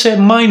γραμμένα, λέει,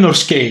 σε minor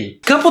scale.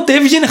 Κάποτε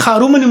έβγαινε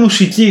χαρούμενη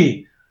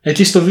μουσική.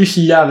 Εκεί στο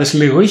 2000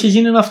 λίγο είχε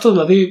γίνει αυτό.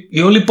 Δηλαδή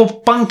η όλη pop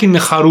punk είναι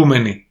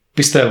χαρούμενη,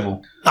 πιστεύω.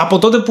 Από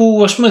τότε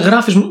που, ας πούμε,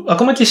 γράφεις,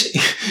 ακόμα και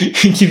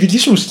η δική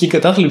σου μουσική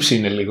κατάθλιψη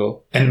είναι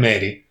λίγο εν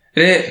μέρη.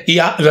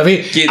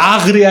 Δηλαδή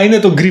άγρια είναι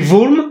το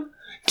Grivoorm,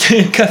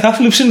 Και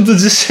κατάφλιψη είναι το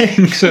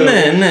Jesane, ξέρω.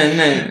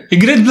 Ναι. Η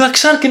Great Black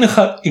Shark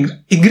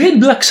είναι η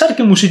Great Black Shark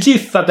και μουσική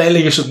θα τα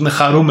έλεγες ότι είναι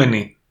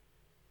χαρούμενη?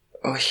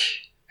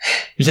 Όχι.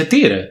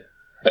 Γιατί ρε?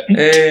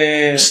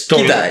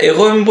 Κοίτα,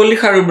 εγώ είμαι πολύ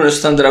χαρούμενος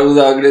όταν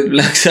τραγουδάω Great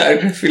Black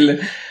Shark, φίλε.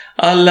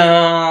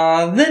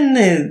 Αλλά δεν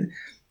είναι.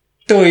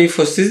 Το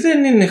ύφος της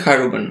δεν είναι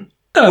χαρούμενο.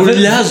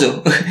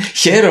 Ουρλιάζω.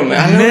 Χαίρομαι,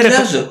 αλλά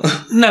ουρλιάζω.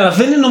 Ναι, αλλά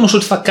δεν είναι όμως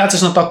ότι θα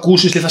κάτσεις να το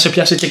ακούσεις και θα σε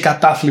πιάσει και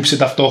κατάθλιψη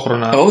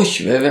ταυτόχρονα.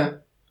 Όχι, βέβαια.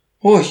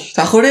 Όχι,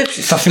 θα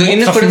χορέψεις.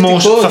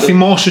 Θα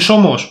θυμώσεις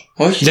όμως.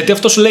 Όχι. Γιατί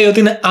αυτό σου λέει ότι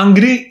είναι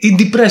angry ή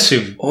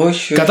depressive.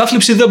 Όχι.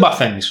 Κατάθλιψη δεν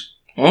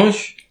παθαίνεις.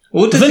 Όχι.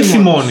 Ούτε δεν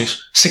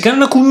θυμώνεις. Σε κάνει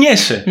να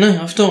κουνιέσαι. Ναι,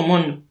 αυτό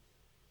μόνο.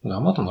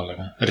 Γαμάτο μου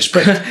έλεγα.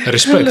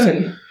 Respect.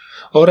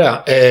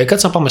 Ωραία.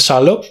 Κάτσε να πάμε σ'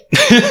 άλλο.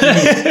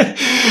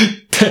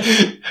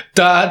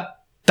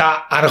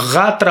 Τα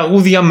αργά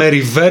τραγούδια με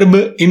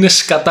reverb είναι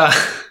σκατά.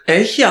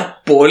 Έχει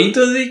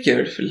απόλυτο δίκιο,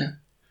 ρε φίλε.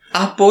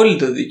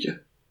 Απόλυτο δίκιο.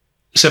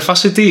 Σε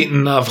φάση τι,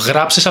 να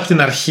γράψεις από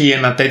την αρχή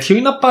ένα τέτοιο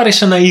ή να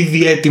πάρεις ένα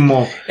ήδη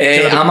έτοιμο?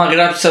 Άμα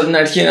γράψεις από την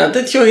αρχή ένα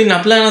τέτοιο, είναι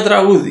απλά ένα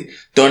τραγούδι.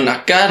 Το να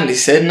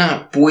κάνεις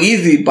ένα που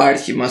ήδη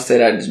υπάρχει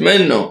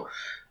μαστεραρισμένο,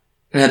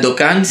 να το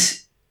κάνεις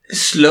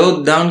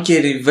slow down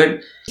και reverb.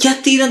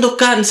 Γιατί να το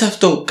κάνεις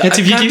αυτό?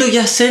 Κάτω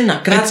για σένα.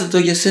 Κράτω το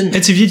για σένα.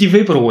 Έτσι βγήκε η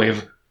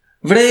Vaporwave.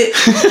 Βρε,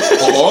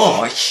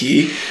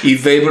 όχι. Η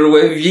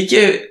Vaporwave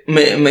βγήκε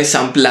με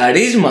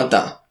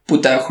σαμπλαρίσματα που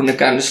τα έχουν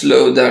κάνει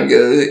slow down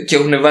και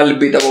έχουν βάλει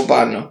beat από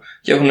πάνω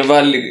και έχουν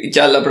βάλει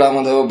και άλλα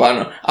πράγματα από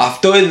πάνω.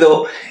 Αυτό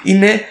εδώ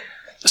είναι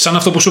σαν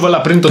αυτό που σου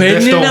βάλα πριν, το Deftones.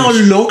 Παίρνει ένα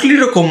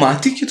ολόκληρο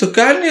κομμάτι και το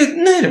κάνει.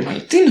 Ναι ρε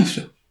μάλλον, τι είναι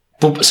αυτό?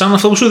 Σαν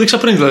αυτό που σου δείξα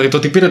πριν, δηλαδή το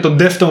ότι πήρε το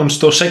Deftones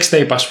το sex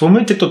tape, ας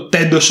πούμε, και το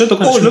τέντωσε, το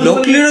κάνει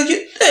ολόκληρο και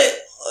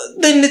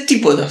δεν είναι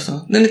τίποτα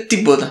αυτό. Δεν είναι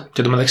τίποτα.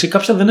 Και εντωμεταξύ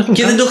κάποια δεν έχουν.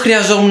 Και δεν το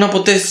χρειαζόμουν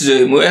ποτέ στη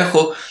ζωή μου.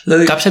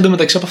 Δηλαδή... Κάποια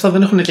εντωμεταξύ από αυτά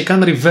δεν έχουν και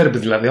καν reverb,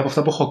 δηλαδή από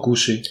αυτά που έχω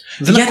ακούσει.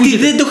 Γιατί ακούγεται...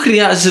 δεν το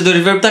χρειάζεσαι το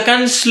reverb, τα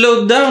κάνει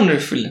slow down, ρε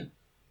φίλε.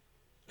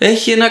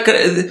 Έχει ένα.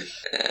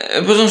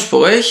 Πώς να σου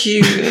πω,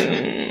 έχει.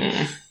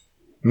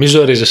 Μη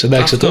ζορίζεσαι,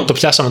 εντάξει, το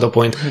πιάσαμε το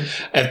point.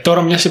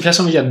 Τώρα, μια και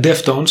πιάσαμε για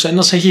Deftones,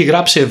 ένας έχει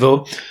γράψει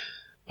εδώ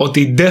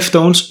ότι οι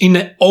Deftones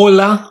είναι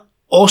όλα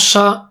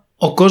όσα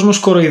ο κόσμος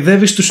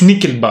κοροϊδεύει στους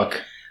Nickelback.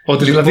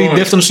 Ότι δηλαδή οι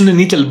Deftones είναι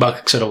Nickelback,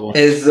 ξέρω εγώ.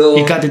 Εδώ,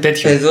 ή κάτι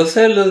τέτοιο. Εδώ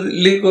θέλω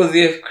λίγο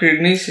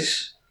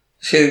διευκρινήσεις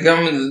σχετικά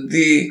με το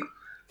τι.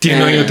 Τι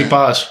εννοεί ότι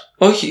πας?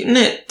 Όχι,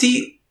 ναι,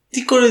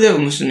 τι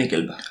κοροϊδεύουμε στο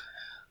Nickelback?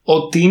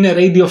 Ότι είναι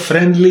radio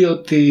friendly,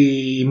 ότι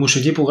η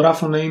μουσική που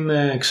γράφουν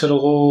είναι, ξέρω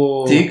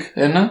εγώ.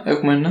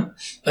 Έχουμε ένα.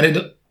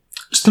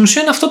 Στην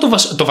ουσία είναι αυτό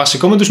το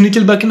βασικό με τους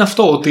Nickelback είναι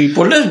αυτό. Ότι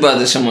πολλές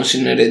μπάντες όμως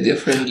είναι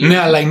radio friendly. Ναι,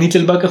 αλλά οι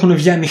Nickelback έχουν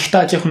βγει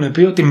ανοιχτά και έχουν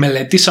πει ότι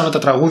μελετήσαμε τα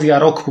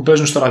τραγούδια rock που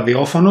παίζουν στο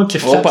ραδιόφωνο και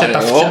φτιάξαμε τα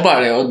αυτιά.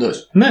 Όπαρε,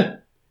 όντως. Ναι.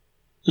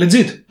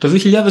 Legit. Το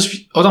 2000,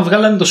 όταν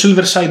βγάλανε το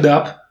Silver Side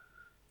Up,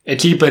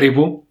 εκεί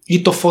περίπου,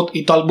 ή το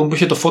album που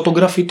είχε το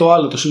Photograph ή το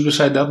άλλο, το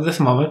Silver Side Up, δεν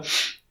θυμάμαι.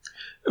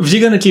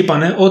 Βγήκανε και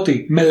είπανε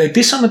ότι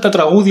μελετήσαμε τα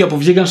τραγούδια που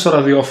βγήκαν στο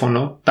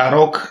ραδιόφωνο, τα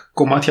rock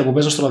κομμάτια που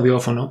παίζουν στο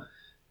ραδιόφωνο,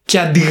 και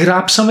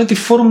αντιγράψαμε τη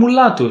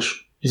φόρμουλά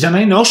τους για να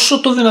είναι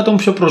όσο το δυνατόν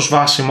πιο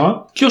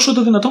προσβάσιμα και όσο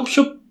το δυνατόν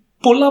πιο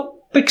πολλά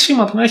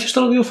παίξιματα να έχει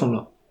στο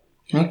ραδιόφωνο.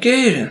 Οκ.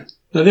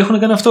 Δηλαδή έχουν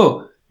κάνει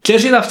αυτό. Και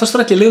έρχεται αυτός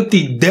τώρα και λέει ότι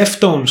οι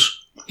Deftones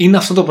είναι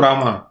αυτό το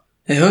πράγμα.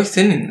 Όχι,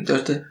 δεν είναι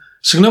τότε.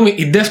 Συγγνώμη,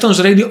 οι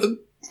Deftones radio.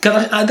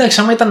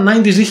 Εντάξει, άμα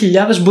ήταν 90s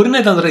 2000 μπορεί να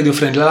ήταν radio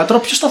friendly, αλλά τώρα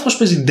ποιος σταθμός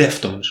παίζει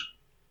Deftones?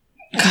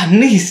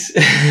 Κανείς.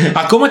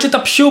 Ακόμα και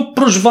τα πιο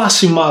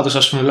προσβάσιμά τους,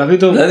 ας πούμε.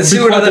 Δηλαδή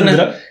σίγουρα δεν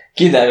είναι.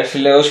 Κοίτα ρε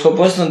φίλε, ο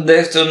σκοπός των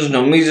Deftones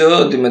νομίζω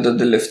ότι με τον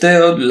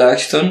τελευταίο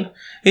τουλάχιστον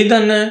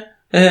ήταν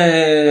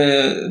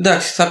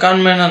εντάξει, θα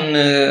κάνουμε έναν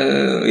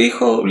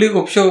ήχο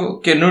λίγο πιο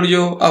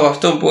καινούριο από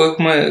αυτό που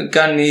έχουμε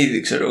κάνει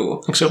ήδη, ξέρω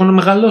εγώ. Έχουν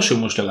μεγαλώσει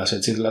όμως κιόλας,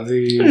 έτσι,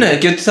 δηλαδή. Ναι,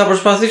 και ότι θα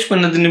προσπαθήσουμε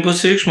να την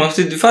υποστηρίξουμε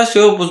αυτή τη φάση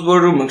όπως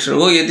μπορούμε, ξέρω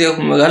εγώ, γιατί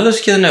έχουμε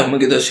μεγαλώσει και δεν έχουμε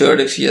και τόση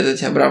όρεξη για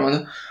τέτοια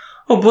πράγματα.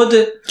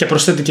 Οπότε. Και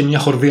προσθέτει και μια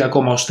χορδή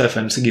ακόμα ο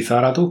Στέφεν στην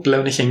κιθάρα του.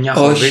 Πλέον είχε 9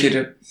 χορδί. Όχι,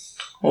 ρε.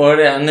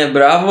 Ωραία, ναι,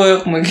 μπράβο,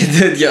 έχουμε και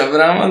τέτοια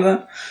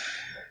πράγματα.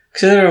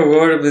 Ξέρω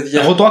εγώ, ρε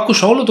παιδιά. Εγώ το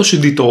άκουσα όλο το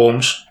CD το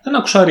Ohms. Δεν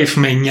άκουσα riff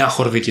με 9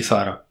 χορδί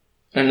κιθάρα.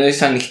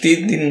 Εννοείς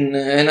ανοιχτή την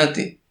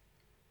ένατη?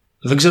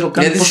 Δεν ξέρω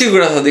καν. Γιατί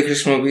σίγουρα θα την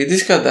χρησιμοποιεί. Τι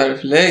σκατά, ρε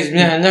φίλε, έχεις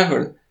μια 9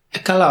 χορδή.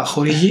 Καλά,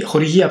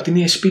 χορηγή από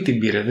την ESP την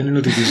πήρε. Δεν είναι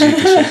ότι τη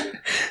ζήτησε.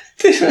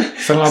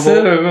 Θέλω να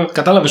πω.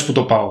 Κατάλαβες που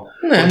το πάω.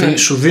 Ναι, ότι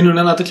σου δίνουν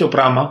ένα τέτοιο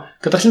πράγμα.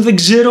 Καταρχήν δεν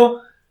ξέρω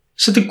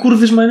σε τι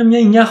κούρδισμα είναι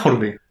μια 9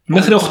 χορδή.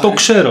 Μέχρι 8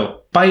 ξέρω.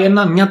 Πάει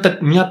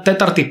μια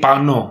τέταρτη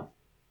πάνω.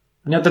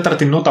 Μια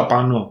τέταρτη νότα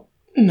πάνω.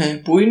 Ναι,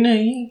 που είναι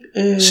η.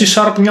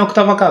 C-sharp μια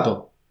οκτάβα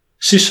κάτω.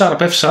 C-sharp,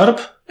 F-sharp,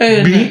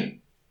 B, ναι.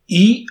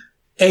 E,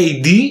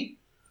 A, D.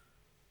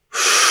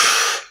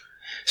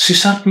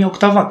 C-sharp μια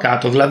οκτάβα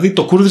κάτω. Δηλαδή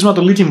το κούρδισμα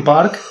του Linkin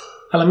Park,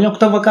 αλλά μια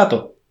οκτάβα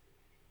κάτω.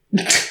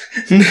 Ναι,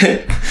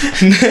 ναι.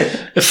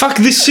 Fuck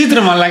this shit ρε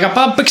μαλάκα,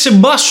 πάω παίξε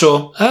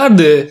μπάσο.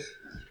 Άντε.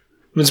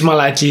 με τις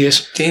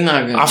μαλακίες. Τι να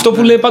κάνει. Αυτό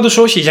που λέει πάντως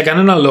όχι, για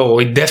κανένα λόγο.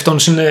 Οι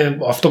Deftones είναι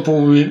αυτό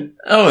που.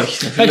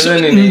 Όχι.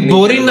 Δεν είναι,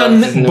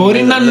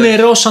 μπορεί να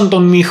νερώσαν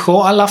τον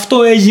ήχο, αλλά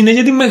αυτό έγινε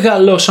γιατί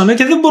μεγαλώσανε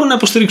και δεν μπορούν να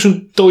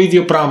υποστηρίξουν το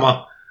ίδιο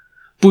πράγμα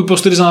που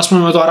υποστήριζαν, ας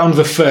πούμε, με το Around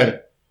the Fair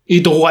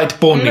ή το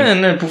White Pony.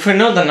 Ναι, που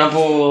φαινόταν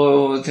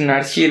από την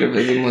αρχή, ρε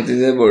παιδί μου, ότι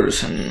δεν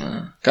μπορούσαν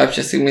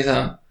κάποια στιγμή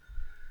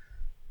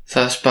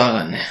θα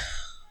σπάγανε.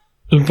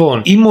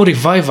 Λοιπόν, Emo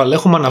Revival,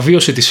 έχουμε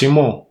αναβίωση τη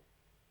Emo.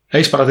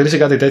 Έχεις παρατηρήσει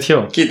κάτι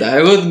τέτοιο? Κοίτα,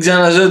 εγώ την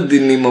ξαναζώ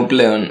την Emo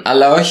πλέον.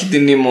 Αλλά όχι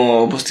την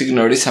Emo όπως την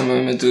γνωρίσαμε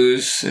με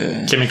τους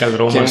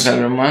Chemical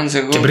Romance.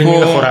 Εγώ και πριν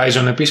είδα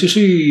Horizon επίσης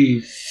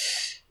ή...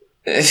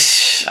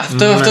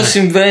 Αυτό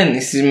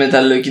συμβαίνει στις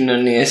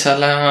μεταλλοκοινωνίες.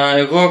 Αλλά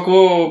εγώ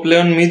ακούω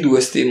πλέον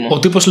Midwest Emo. Ο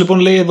τύπος λοιπόν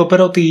λέει εδώ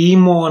πέρα ότι η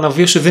Emo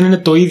αναβίωση δεν είναι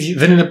το ίδιο,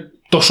 δεν είναι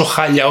τόσο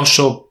χάλια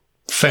όσο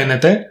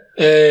φαίνεται,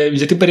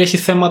 γιατί περιέχει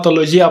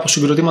θεματολογία από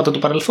συγκροτήματα του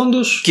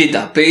παρελθόντος.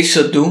 Κοίτα,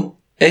 πίσω του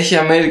έχει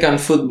American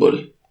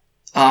Football.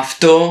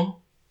 Αυτό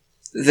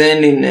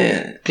δεν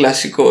είναι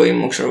κλασικό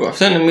emo, ξέρω εγώ.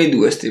 Αυτό είναι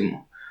Midwest emo.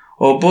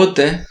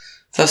 Οπότε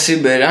θα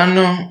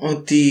συμπεράνω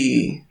ότι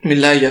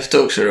μιλάει γι'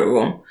 αυτό, ξέρω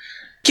εγώ.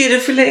 Και ρε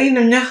φίλε, είναι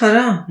μια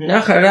χαρά.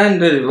 Μια χαρά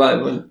είναι το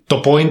revival.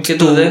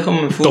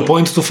 Το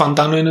point του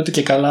Φαντάνο είναι ότι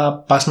και καλά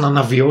πας να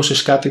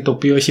αναβιώσεις κάτι το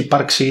οποίο έχει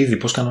υπάρξει ήδη.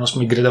 Πώς κάνουν, ας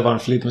πούμε, η Greta Van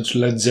Fleet με τους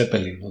Led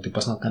Zeppelin. Ότι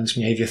πας να κάνεις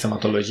μια ίδια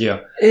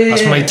θεματολογία.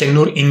 Ας πούμε,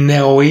 η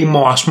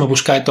νεοήμο, ας πούμε, που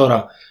σκάει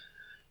τώρα,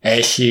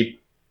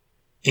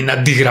 είναι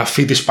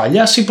αντιγραφή της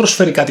παλιάς ή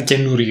προσφέρει κάτι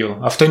καινούριο?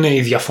 Αυτό είναι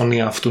η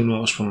διαφωνία αυτού,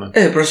 ας πούμε.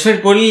 Προσφέρει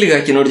πολύ λίγα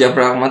καινούργια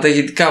πράγματα,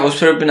 γιατί κάπως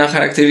πρέπει να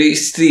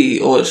χαρακτηριστεί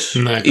ως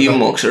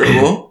emo, ξέρω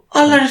εγώ.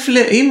 Αλλά ρε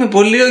φίλε, είμαι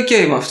πολύ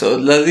ok με αυτό.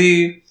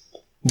 Δηλαδή,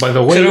 by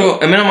the way, ξέρω,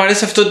 εμένα μου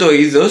αρέσει αυτό το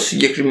είδος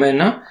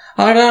συγκεκριμένα.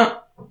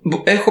 Άρα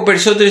έχω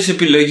περισσότερες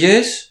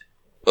επιλογές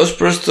ως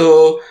προς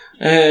το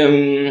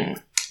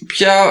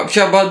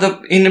ποια μπάντα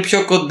είναι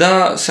πιο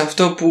κοντά σε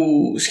αυτό που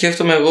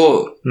σκέφτομαι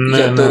εγώ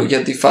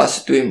για τη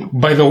φάση του emo.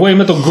 By the way,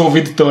 με τον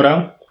COVID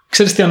τώρα,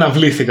 ξέρεις τι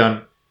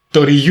αναβλήθηκαν?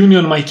 Το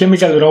Reunion My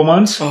Chemical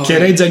Romance και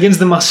Rage Against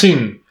the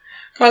Machine.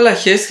 Καλά,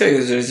 χαίστηκα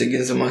για το Rage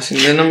Against the Machine.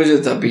 Δεν νομίζω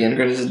ότι θα πήγαινε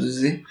κανείς να τους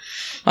δει.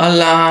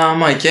 Αλλά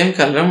My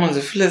Chemical Romance,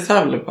 φίλε,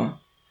 θα βλέπα.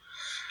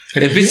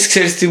 Επίσης,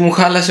 ξέρεις τι μου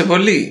χάλασε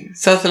πολύ?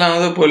 Θα ήθελα να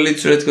δω πολύ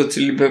τους Red Hot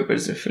Chili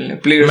Peppers, φίλε.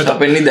 Πλήρωσα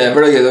 50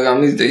 ευρώ για το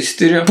γαμίδι το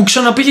εισιτήριο. Που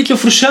ξαναπήγε και ο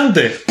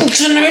Φρουσιάντε.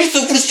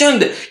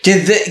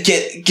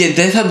 Και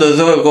δεν θα το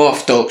δω εγώ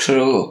αυτό,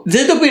 ξέρω εγώ.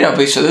 Δεν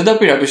τα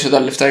πήρα πίσω τα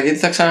λεφτά, γιατί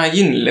θα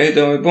ξαναγίνει, λέει,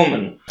 το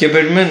επόμενο. Και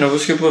περιμένω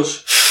πώς και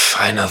πώς.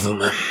 Φάει να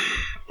δούμε.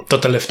 Το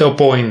τελευταίο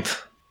point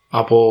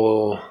από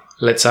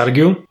Let's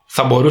Argue.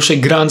 Θα μπορούσε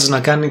η Grunge να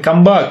κάνει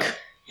comeback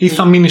ή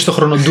θα μείνει στο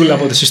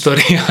χρονοτούλαπο της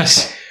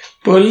ιστορίας?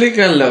 Πολύ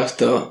καλό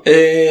αυτό.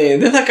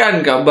 Δεν θα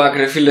κάνει comeback,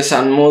 ρε φίλε,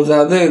 σαν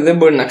μόδα. Δεν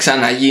μπορεί να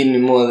ξαναγίνει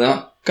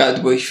μόδα.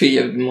 Κάτι που έχει φύγει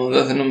από τη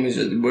μόδα. Δεν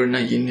νομίζω ότι μπορεί να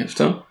γίνει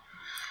αυτό.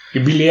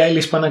 Η Billie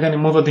Eilish πάει να κάνει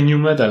μόδα τη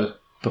new metal.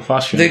 Το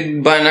fashion.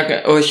 Δεν πάει να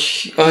κάνει.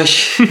 Όχι.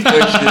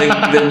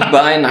 Δεν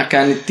πάει να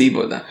κάνει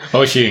τίποτα.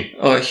 Όχι.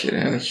 Όχι,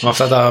 ρε, όχι. Με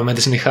αυτά με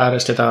τις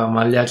νιχάρες και τα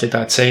μαλλιά και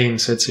τα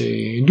chains,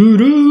 έτσι.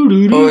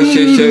 Όχι.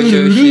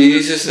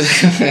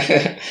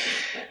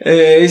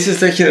 Ίσως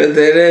το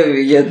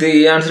χειροτερεύει, γιατί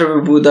οι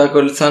άνθρωποι που τα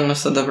ακολουθούν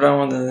αυτά τα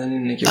πράγματα δεν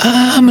είναι και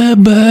I'm a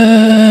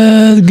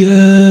bad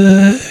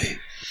guy.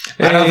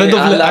 Άρα δεν το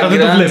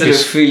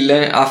βλέπεις,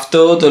 φίλε.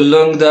 Αυτό το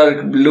Long Dark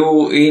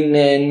Blue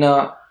είναι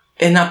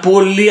ένα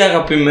πολύ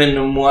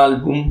αγαπημένο μου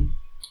άλμπουμ.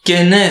 Και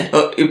ναι,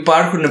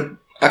 υπάρχουν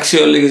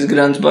αξιόλογες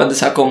grunge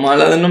μπάντες ακόμα,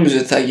 αλλά δεν νομίζω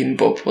ότι θα γίνει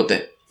pop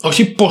ποτέ.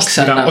 Όχι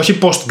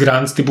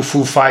post-grunge τύπου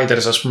Foo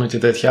Fighters, ας πούμε, και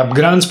τέτοια.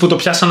 Grunge που το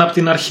πιάσαν από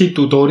την αρχή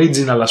του, το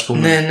original, ας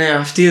πούμε. Ναι,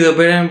 αυτή εδώ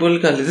πέρα είναι πολύ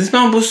καλή. Δεν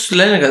θυμάμαι πώς τους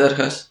λένε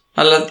καταρχάς.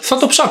 Αλλά θα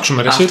το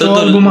ψάξουμε, ρε. Αυτό το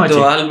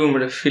άλμπουμ,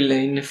 ρε φίλε,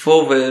 είναι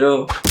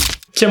φοβερό.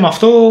 Και με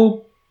αυτό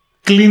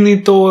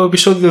κλείνει το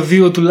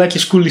επεισόδιο 2 του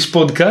Lakis Koulis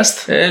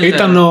podcast.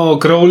 Ήταν ο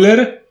Crowler,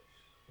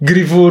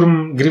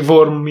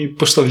 Grivoorm ή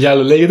πώς το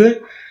διάλογο λέγεται.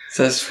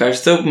 Σας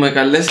ευχαριστώ που με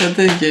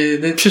καλέσατε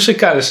και... Ποιος σε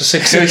κάλεσε? Σε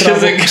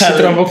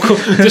ξετραβοκό.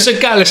 Ποιος σε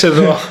κάλεσε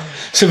εδώ?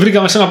 Σε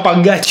βρήκαμε σε ένα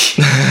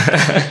παγκάκι.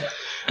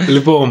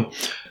 Λοιπόν,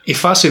 η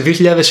φάση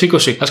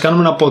 2020. Ας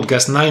κάνουμε ένα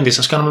podcast 90s.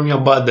 Ας κάνουμε μια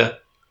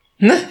μπάντα.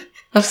 Ναι,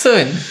 αυτό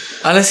είναι.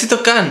 Αλλά εσύ το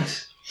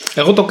κάνεις.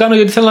 Εγώ το κάνω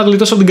γιατί θέλω να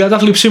γλιτώσω από την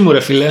κατάθλιψή μου, ρε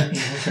φίλε.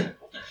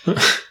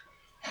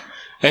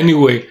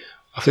 Anyway,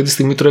 αυτή τη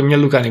στιγμή τρώει μια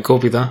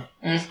λουκανικόπιτα.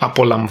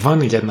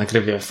 Απολαμβάνει, για την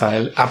ακρίβεια.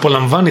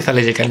 Απολαμβάνει, θα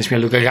λέγε κανείς, μια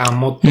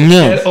λουκανικόπιτα.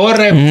 Ναι.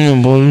 Ωραία.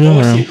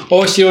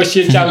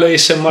 Όχι, κι άλλο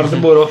ASMR, δεν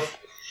μπορώ.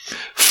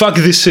 Fuck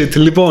this shit.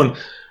 Λοιπόν,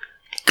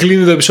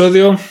 κλείνει το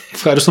επεισόδιο.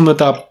 Ευχαριστούμε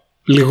τα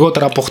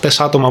λιγότερα από χτες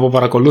άτομα που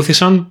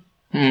παρακολούθησαν.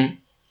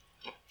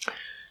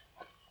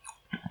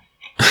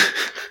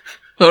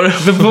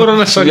 Δεν μπορώ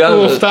να σ'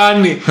 ακούω,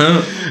 φτάνει.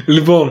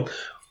 Λοιπόν,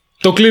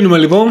 το κλείνουμε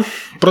λοιπόν.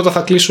 Πρώτα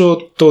θα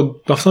κλείσω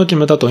αυτό και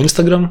μετά το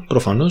Instagram,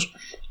 προφανώς.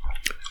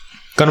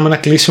 Κάνουμε ένα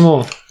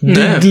κλείσιμο.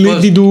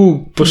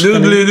 Doodly-doodly-doo,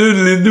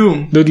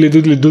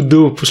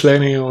 πώς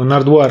λένε ο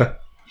Nardwar.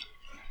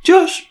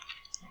 Ποιος?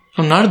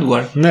 Ο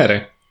Nardwar? Ναι,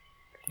 ρε.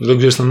 Δεν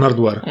ξέρεις τον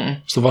Nardwar.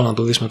 Στο βάλω να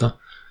το δεις μετά.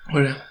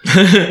 Ωραία.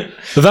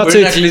 That's Μπορεί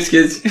it. να κλείσει και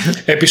έτσι.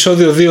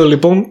 Επεισόδιο 2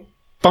 λοιπόν.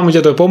 Πάμε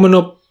για το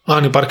επόμενο.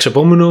 Αν υπάρξει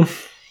επόμενο.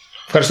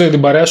 Ευχαριστώ για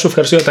την παρέα σου.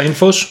 Ευχαριστώ για τα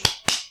infos.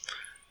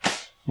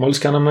 Μόλις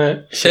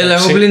κάναμε. Έλα,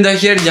 εγώ πλύνει τα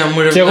χέρια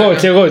μου, ρε.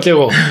 Κι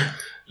εγώ.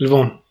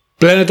 Λοιπόν,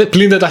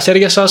 πλύνετε τα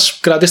χέρια σας.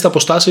 Κρατήστε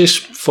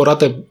αποστάσεις.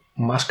 Φοράτε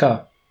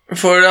μάσκα.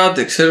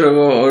 Φοράτε, ξέρω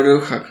εγώ,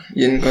 ρούχα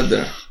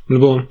γενικότερα.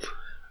 Λοιπόν,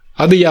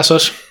 άντε γεια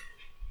σας.